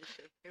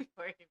relationship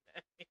before he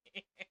met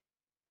me.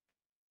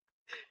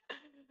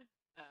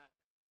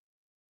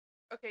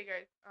 Okay,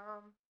 guys.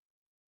 Sorry,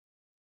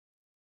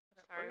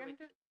 we're gonna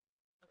do.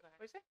 Okay.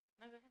 What is it?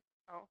 No, go ahead.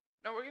 Oh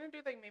no, we're gonna do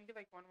like maybe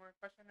like one more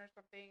question or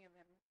something, and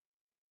then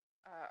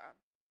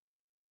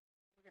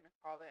we're gonna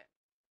call it.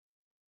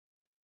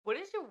 What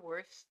is your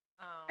worst?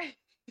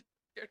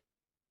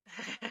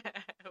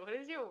 What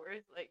is your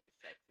worst like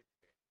sex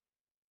experience?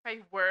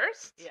 My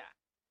worst? Yeah.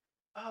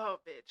 Oh,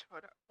 bitch!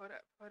 Hold up.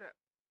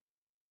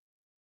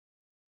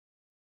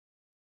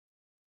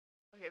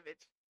 Okay,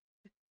 bitch.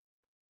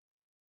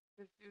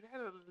 this dude had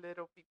a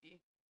little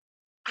pee-pee.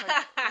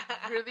 Like,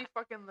 really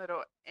fucking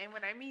little. And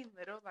when I mean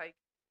little, like,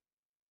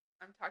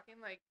 I'm talking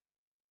like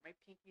my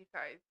pinky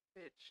size,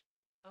 bitch.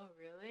 Oh,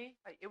 really?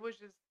 Like, it was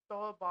just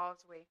so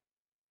balls way.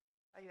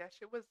 Like, that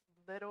shit was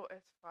little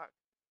as fuck.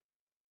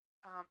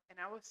 And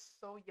I was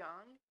so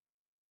young.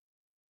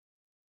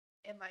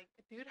 And like,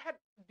 dude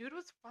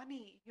was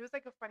funny. He was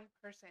like a funny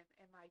person,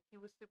 and like,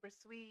 he was super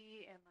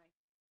sweet, and like,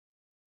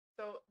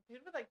 so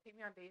dude would like take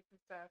me on dates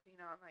and stuff, and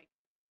like,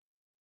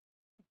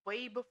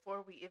 way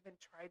before we even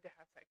tried to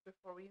have sex,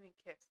 before we even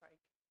kissed, like,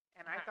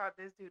 and I thought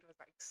this dude was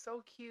like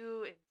so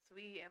cute and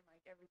sweet and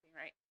like everything,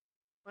 right?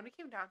 When it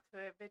came down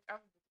to it, bitch,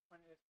 I was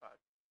disappointed as fuck.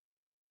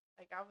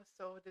 Like, I was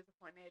so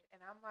disappointed,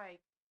 and I'm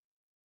like,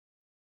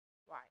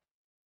 why?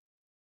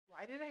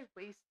 Why did I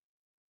waste?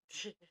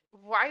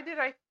 Why did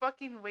I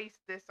fucking waste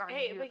this on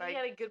Hey, you? but he Like,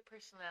 had a good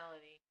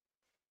personality.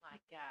 My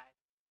God.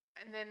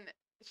 and then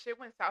shit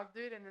went south,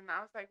 dude. And then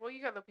I was like, well,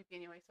 you got little pee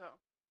anyway, so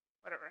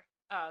whatever.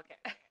 Oh, okay.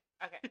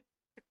 Okay.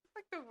 It's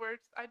like the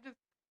worst.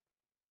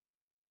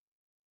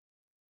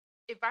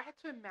 If I had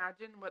to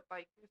imagine what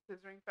like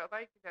scissoring felt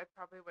like, that's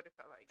probably what it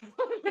felt like.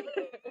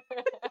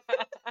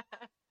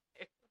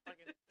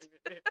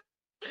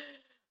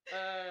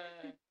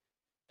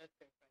 That's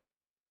so funny.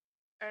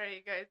 All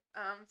right, guys.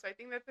 So I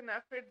think that's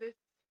enough for this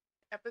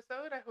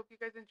episode. I hope you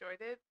guys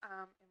enjoyed it.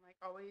 And like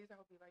always, I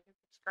hope you like and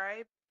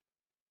subscribe.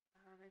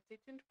 And stay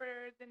tuned for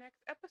the next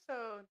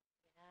episode.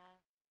 Yeah.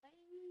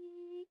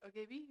 Bye.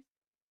 Okay, peace.